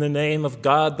Rahim, in the name of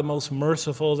God, the most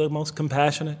merciful, the most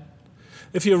compassionate.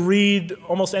 If you read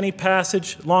almost any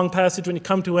passage, long passage, when you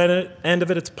come to the end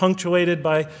of it, it's punctuated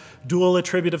by dual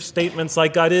attributive statements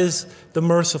like God is the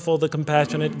merciful, the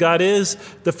compassionate, God is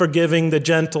the forgiving, the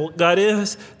gentle, God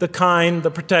is the kind,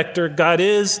 the protector, God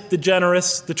is the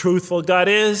generous, the truthful, God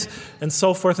is, and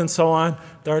so forth and so on.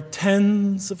 There are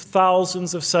tens of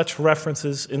thousands of such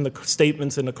references in the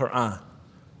statements in the Qur'an.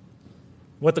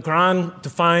 What the Qur'an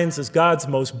defines as God's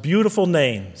most beautiful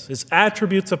names, his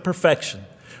attributes of perfection,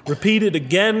 repeated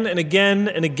again and again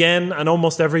and again on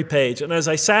almost every page. And as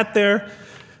I sat there,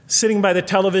 sitting by the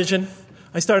television,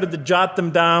 I started to jot them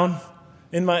down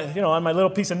in my, on my little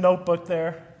piece of notebook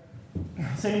there.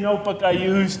 Same notebook I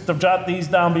used to jot these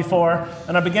down before.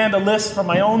 And I began to list from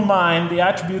my own mind the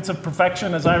attributes of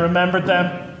perfection as I remembered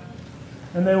them.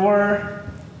 And they were,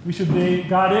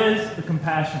 God is the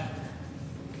compassionate.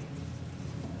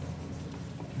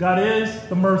 God is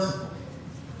the merciful.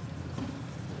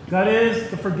 God is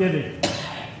the forgiving.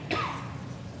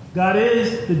 God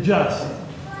is the just,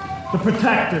 the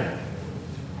protector,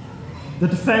 the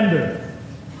defender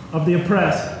of the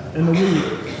oppressed and the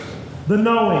weak, the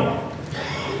knowing,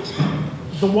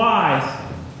 the wise,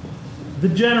 the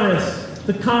generous,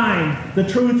 the kind, the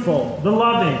truthful, the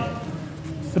loving,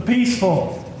 the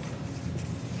peaceful,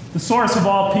 the source of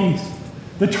all peace,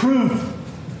 the truth,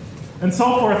 and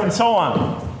so forth and so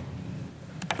on.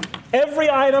 Every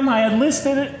item I had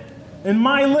listed in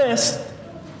my list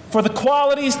for the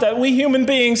qualities that we human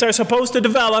beings are supposed to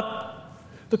develop,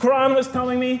 the Qur'an was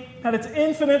telling me had its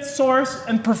infinite source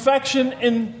and perfection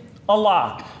in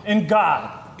Allah, in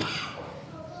God.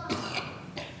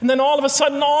 And then all of a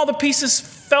sudden, all the pieces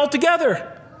fell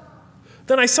together.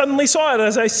 Then I suddenly saw it,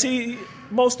 as I see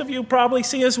most of you probably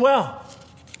see as well.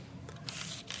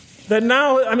 That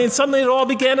now, suddenly it all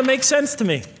began to make sense to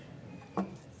me.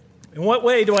 In what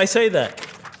way do I say that?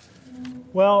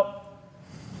 Well,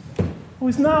 it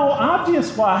was now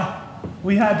obvious why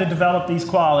we had to develop these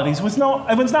qualities. It was now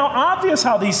obvious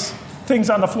how these things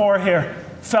on the floor here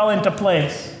fell into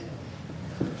place.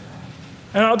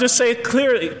 And I'll just say it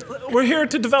clearly. We're here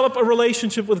to develop a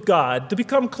relationship with God, to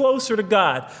become closer to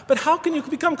God. But how can you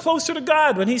become closer to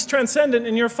God when he's transcendent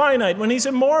and you're finite, when he's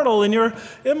immortal and you're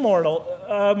immortal,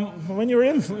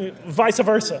 vice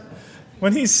versa?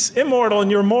 When he's immortal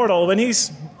and you're mortal, when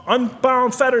he's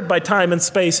unbound, fettered by time and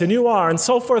space, and you are, and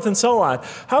so forth and so on.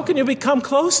 How can you become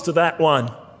close to that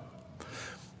one?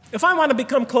 If I want to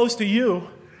become close to you,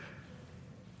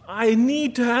 I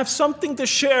need to have something to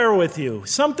share with you,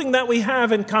 something that we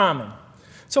have in common.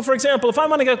 So, for example, if I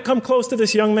want to come close to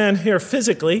this young man here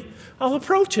physically, I'll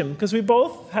approach him because we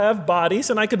both have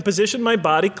bodies, and I can position my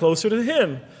body closer to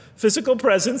him. Physical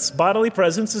presence, bodily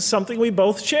presence is something we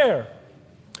both share.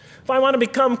 If I want to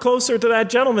become closer to that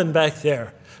gentleman back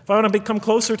there, if I want to become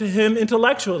closer to him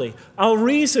intellectually, I'll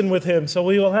reason with him so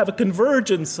we will have a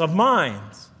convergence of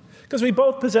minds because we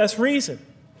both possess reason.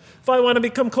 If I want to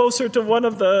become closer to one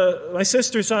of my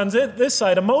sisters on this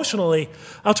side emotionally,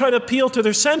 I'll try to appeal to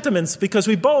their sentiments because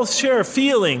we both share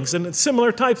feelings and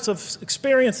similar types of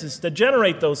experiences that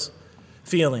generate those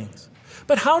feelings.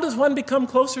 But how does one become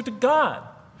closer to God?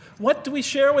 What do we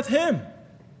share with him?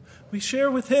 We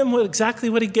share with him exactly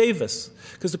what he gave us.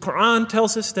 Because the Qur'an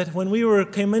tells us that when we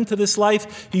came into this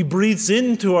life, he breathes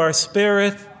into our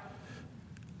spirit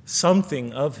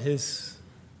something of his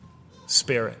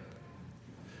spirit.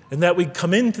 And that we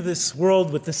come into this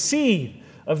world with the seed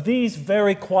of these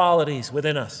very qualities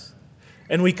within us.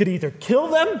 And we could either kill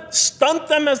them, stunt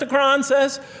them, as the Qur'an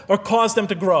says, or cause them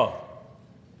to grow.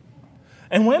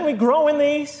 And when we grow in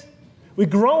these, we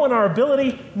grow in our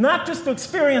ability not just to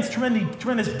experience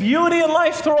tremendous beauty in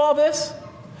life through all this,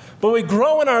 but we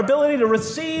grow in our ability to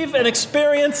receive and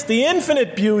experience the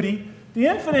infinite beauty, the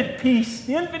infinite peace,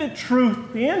 the infinite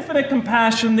truth, the infinite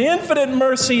compassion, the infinite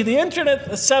mercy, the infinite,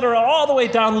 etc., all the way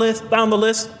down the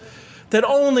list, that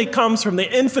only comes from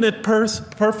the infinite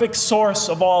perfect source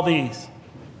of all these.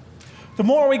 The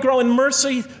more we grow in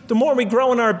mercy, the more we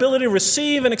grow in our ability to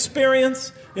receive and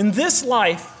experience in this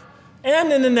life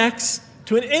and in the next,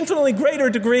 to an infinitely greater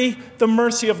degree, the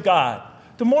mercy of God.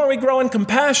 The more we grow in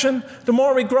compassion, the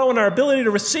more we grow in our ability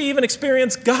to receive and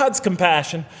experience God's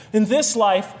compassion in this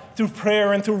life through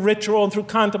prayer and through ritual and through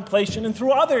contemplation and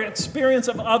through other experience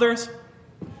of others.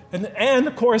 And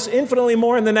of course, infinitely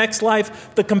more in the next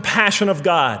life, the compassion of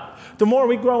God. The more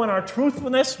we grow in our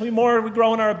truthfulness, the more we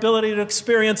grow in our ability to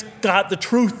experience God, the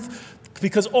truth,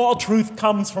 because all truth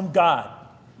comes from God.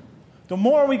 The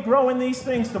more we grow in these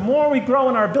things, the more we grow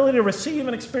in our ability to receive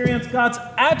and experience God's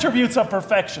attributes of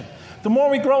perfection. The more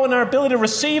we grow in our ability to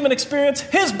receive and experience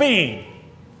His being.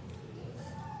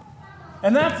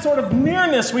 And that sort of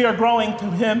nearness we are growing to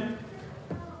Him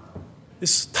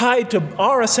is tied to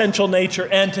our essential nature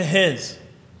and to His.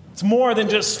 It's more than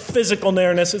just physical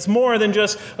nearness. It's more than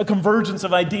just a convergence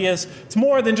of ideas. It's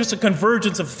more than just a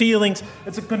convergence of feelings.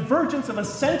 It's a convergence of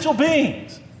essential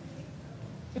beings.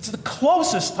 It's the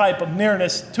closest type of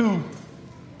nearness two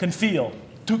can feel,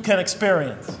 two can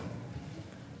experience.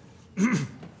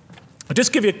 I'll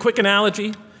just give you a quick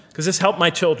analogy, because this helped my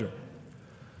children.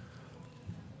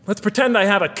 Let's pretend I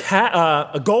have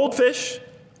a goldfish,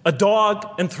 a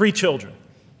dog, and 3 children.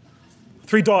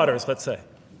 3 daughters, let's say.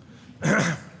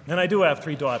 And I do have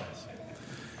 3 daughters.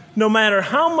 No matter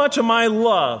how much of my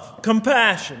love,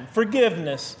 compassion,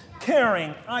 forgiveness,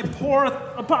 caring I pour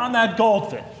upon that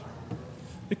goldfish,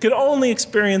 it could only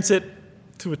experience it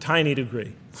to a tiny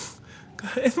degree.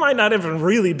 It might not even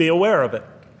really be aware of it,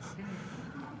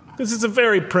 because it's a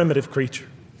very primitive creature.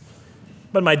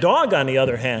 But my dog, on the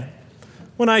other hand,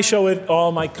 when I show it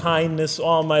all my kindness,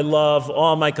 all my love,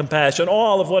 all my compassion,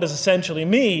 all of what is essentially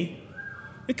me,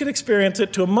 it can experience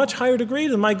it to a much higher degree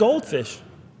than my goldfish.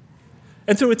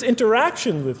 And through its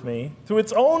interaction with me, through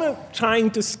its own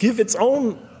trying to give its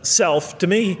own self to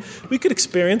me, we could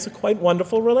experience a quite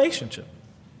wonderful relationship.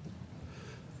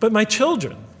 But my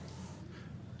children,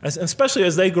 especially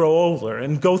as they grow older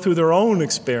and go through their own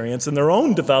experience and their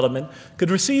own development,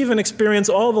 could receive and experience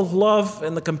all the love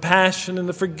and the compassion and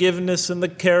the forgiveness and the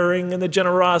caring and the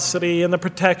generosity and the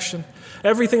protection,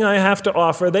 everything I have to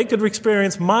offer. They could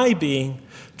experience my being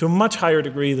to a much higher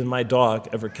degree than my dog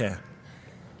ever can.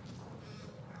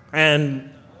 And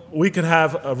we could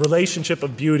have a relationship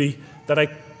of beauty that I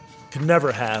could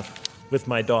never have with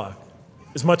my dog.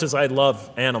 As much as I love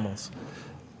animals,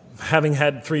 having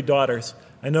had 3 daughters,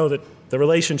 I know that the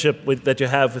relationship that you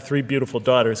have with 3 beautiful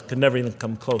daughters could never even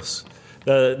come close.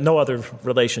 No other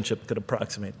relationship could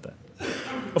approximate that.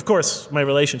 Of course, my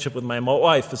relationship with my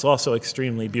wife is also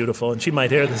extremely beautiful, and she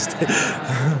might hear this.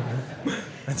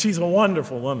 And she's a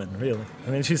wonderful woman, really.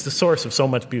 I mean, she's the source of so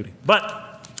much beauty.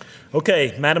 But,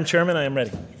 okay, Madam Chairman, I am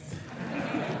ready.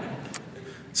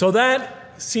 So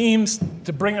that seems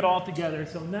to bring it all together.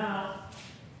 So now,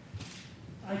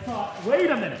 I thought, wait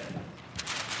a minute.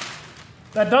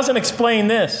 That doesn't explain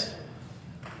this.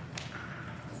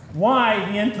 Why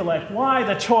the intellect? Why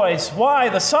the choice? Why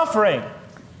the suffering?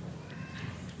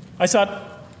 I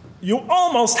thought, you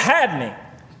almost had me,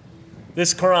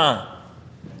 this Qur'an.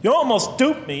 You almost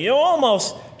duped me. You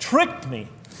almost tricked me,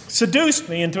 seduced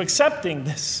me into accepting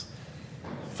this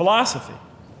philosophy.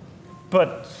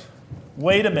 But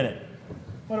wait a minute.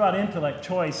 What about intellect,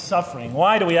 choice, suffering?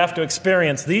 Why do we have to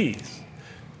experience these?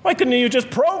 Why couldn't you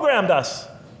just programmed us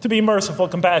to be merciful,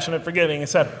 compassionate, forgiving,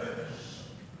 etc.?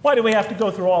 Why do we have to go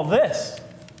through all this?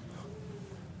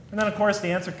 And then, of course, the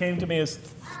answer came to me as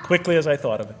quickly as I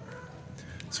thought of it.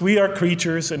 So we are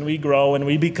creatures, and we grow, and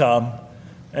we become.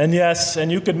 And yes,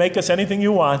 and you could make us anything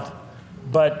you want,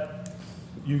 but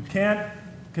you can't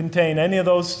contain any of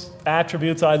those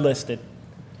attributes I listed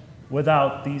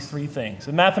without these 3 things.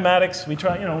 In mathematics, we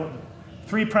try,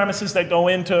 3 premises that go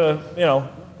into,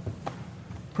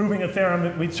 proving a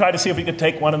theorem. We try to see if we could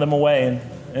take one of them away,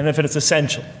 and if it's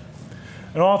essential.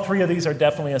 And all 3 of these are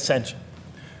definitely essential.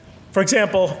 For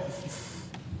example,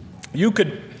 you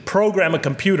could program a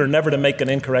computer never to make an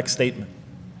incorrect statement,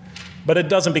 but it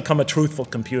doesn't become a truthful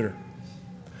computer.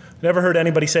 Never heard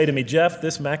anybody say to me, Jeff,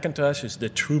 this Macintosh is the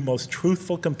most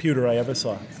truthful computer I ever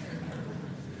saw.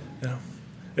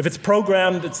 If it's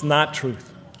programmed, it's not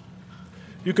truth.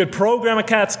 You could program a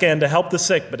CAT scan to help the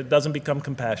sick, but it doesn't become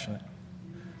compassionate.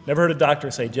 Never heard a doctor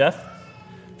say, Jeff,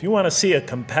 if you want to see a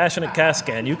compassionate CAT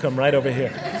scan, you come right over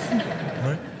here.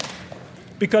 Right?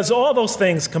 Because all those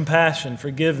things, compassion,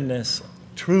 forgiveness,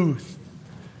 truth,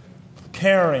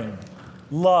 caring,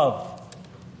 love,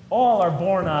 all are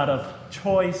born out of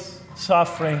choice,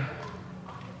 suffering,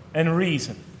 and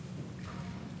reason.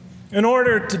 In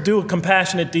order to do a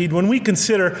compassionate deed, when we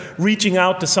consider reaching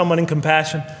out to someone in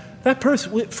compassion, that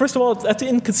person, first of all, that's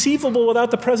inconceivable without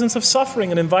the presence of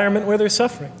suffering, an environment where there's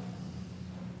suffering.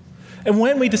 And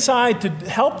when we decide to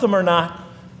help them or not,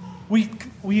 we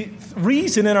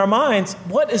reason in our minds,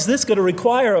 what is this going to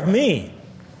require of me?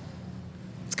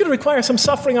 It's going to require some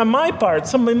suffering on my part,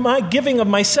 some of my giving of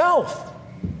myself.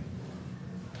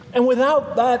 And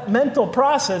without that mental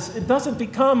process, it doesn't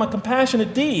become a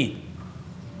compassionate deed.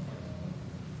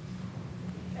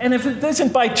 And if it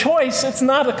isn't by choice, it's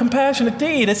not a compassionate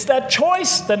deed. It's that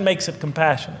choice that makes it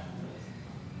compassionate.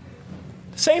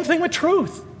 Same thing with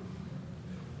truth.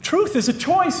 Truth is a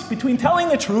choice between telling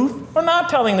the truth or not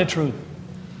telling the truth.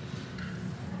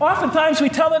 Oftentimes we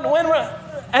tell it when we're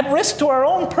at risk to our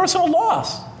own personal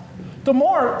loss. The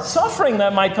more suffering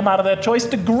that might come out of that choice,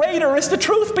 the greater is the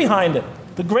truth behind it.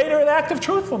 The greater the act of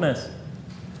truthfulness.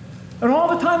 And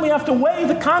all the time we have to weigh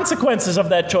the consequences of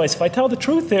that choice. If I tell the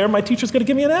truth there, my teacher's going to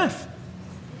give me an F.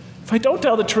 If I don't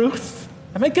tell the truth,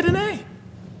 I might get an A.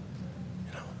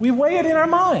 We weigh it in our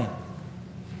mind.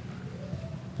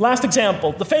 Last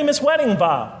example, the famous wedding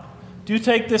vow. Do you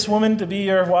take this woman to be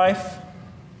your wife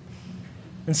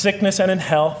in sickness and in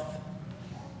health,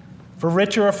 for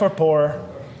richer or for poorer,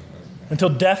 until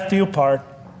death do you part?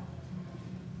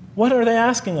 What are they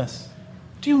asking us?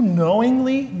 Do you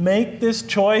knowingly make this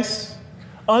choice,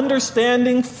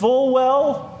 understanding full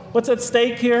well what's at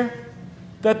stake here?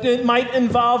 That it might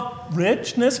involve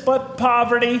richness but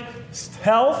poverty,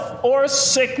 health or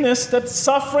sickness, that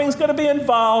suffering's going to be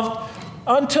involved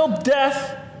until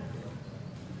death.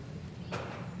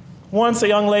 Once a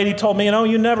young lady told me,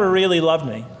 you never really loved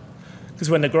me.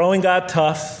 Because when the growing got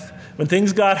tough, when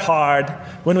things got hard,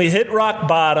 when we hit rock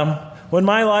bottom, when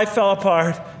my life fell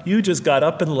apart, you just got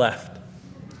up and left.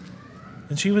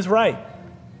 And she was right.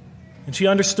 And she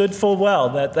understood full well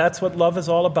that that's what love is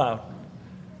all about.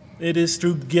 It is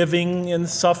through giving and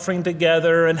suffering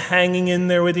together and hanging in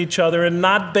there with each other and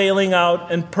not bailing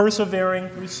out and persevering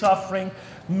through suffering,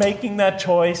 making that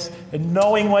choice and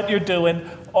knowing what you're doing.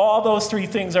 All those three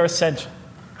things are essential.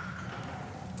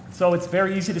 So it's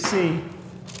very easy to see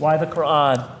why the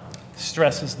Qur'an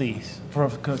stresses these. For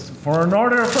in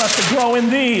order for us to grow in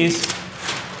these,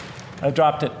 I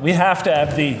dropped it, we have to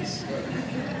have these.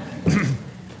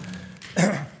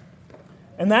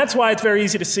 And that's why it's very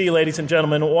easy to see, ladies and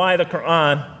gentlemen, why the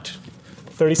Qur'an,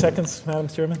 30 seconds, Madam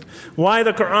Chairman, why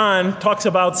the Qur'an talks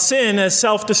about sin as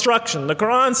self-destruction. The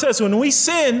Qur'an says when we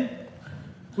sin,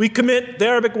 we commit, the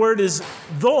Arabic word is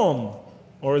dhulm,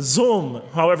 or zulm,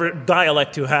 however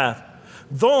dialect you have.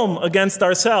 Dhulm against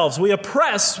ourselves. We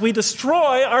oppress, we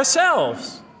destroy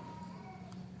ourselves.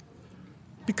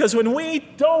 Because when we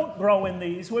don't grow in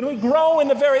these, when we grow in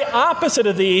the very opposite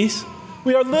of these,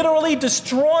 we are literally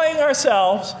destroying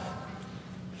ourselves.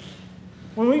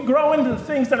 When we grow into the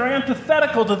things that are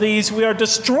antithetical to these, we are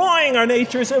destroying our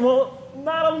natures and will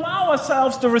not allow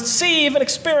ourselves to receive and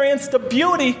experience the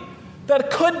beauty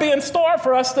that could be in store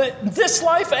for us this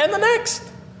life and the next.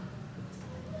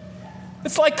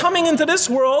 It's like coming into this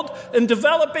world and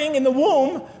developing in the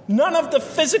womb none of the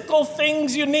physical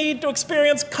things you need to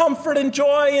experience comfort and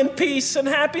joy and peace and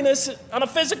happiness on a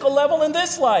physical level in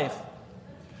this life.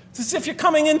 It's as if you're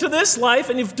coming into this life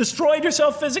and you've destroyed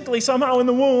yourself physically somehow in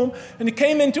the womb, and you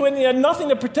came into it and you had nothing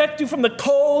to protect you from the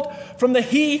cold, from the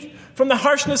heat, from the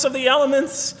harshness of the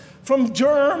elements, from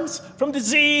germs, from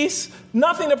disease,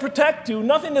 nothing to protect you,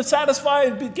 nothing to satisfy,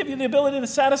 give you the ability to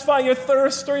satisfy your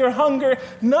thirst or your hunger,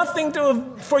 nothing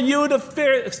for you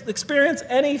to experience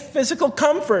any physical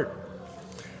comfort.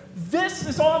 This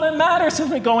is all that matters as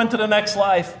we go into the next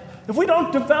life. If we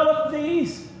don't develop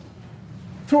these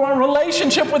through our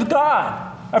relationship with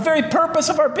God, our very purpose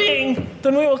of our being,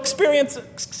 then we will experience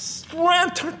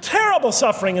terrible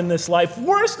suffering in this life,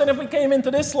 worse than if we came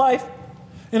into this life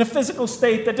in a physical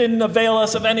state that didn't avail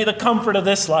us of any of the comfort of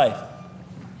this life.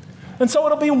 And so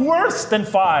it'll be worse than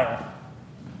fire.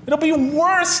 It'll be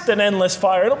worse than endless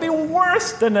fire. It'll be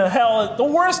worse than the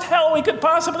worst hell we could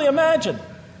possibly imagine.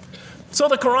 So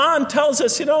the Qur'an tells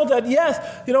us, that yes,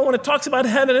 when it talks about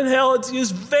heaven and hell, it's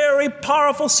used very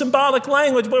powerful symbolic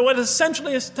language, but what it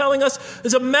essentially is telling us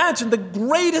is imagine the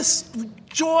greatest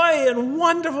joy and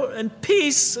wonder and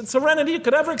peace and serenity you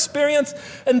could ever experience,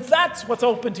 and that's what's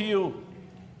open to you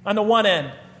on the one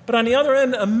end. But on the other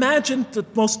end, imagine the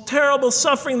most terrible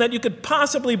suffering that you could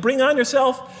possibly bring on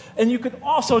yourself, and you could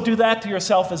also do that to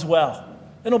yourself as well.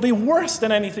 It'll be worse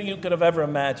than anything you could have ever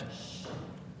imagined.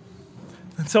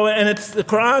 And the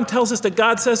Qur'an tells us that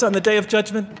God says on the day of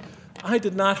judgment, I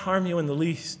did not harm you in the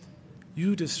least.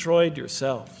 You destroyed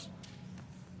yourselves.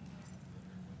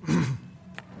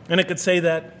 And it could say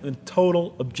that in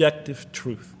total objective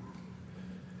truth.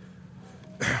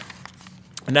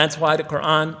 And that's why the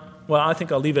Qur'an, well, I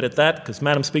think I'll leave it at that because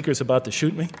Madam Speaker is about to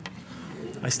shoot me.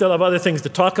 I still have other things to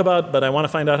talk about, but I want to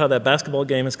find out how that basketball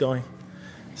game is going.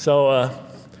 So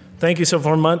thank you so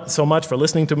much for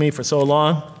listening to me for so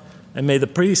long. And may the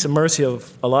peace and mercy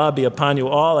of Allah be upon you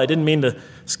all. I didn't mean to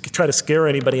try to scare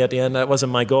anybody at the end. That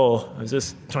wasn't my goal. I was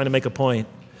just trying to make a point.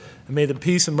 And may the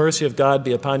peace and mercy of God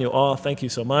be upon you all. Thank you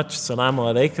so much.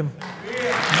 Assalamu alaikum.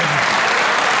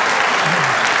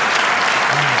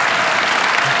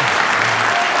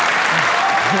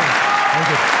 Thank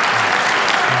you.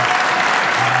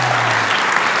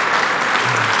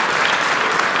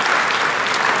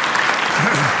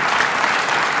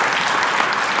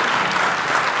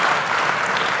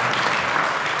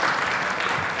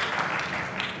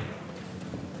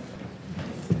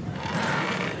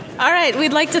 All right,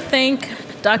 we'd like to thank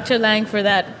Dr. Lang for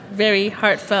that very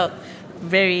heartfelt,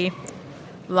 very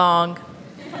long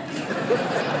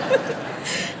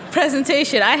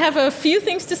presentation. I have a few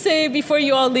things to say before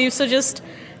you all leave, so just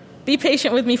be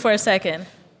patient with me for a second.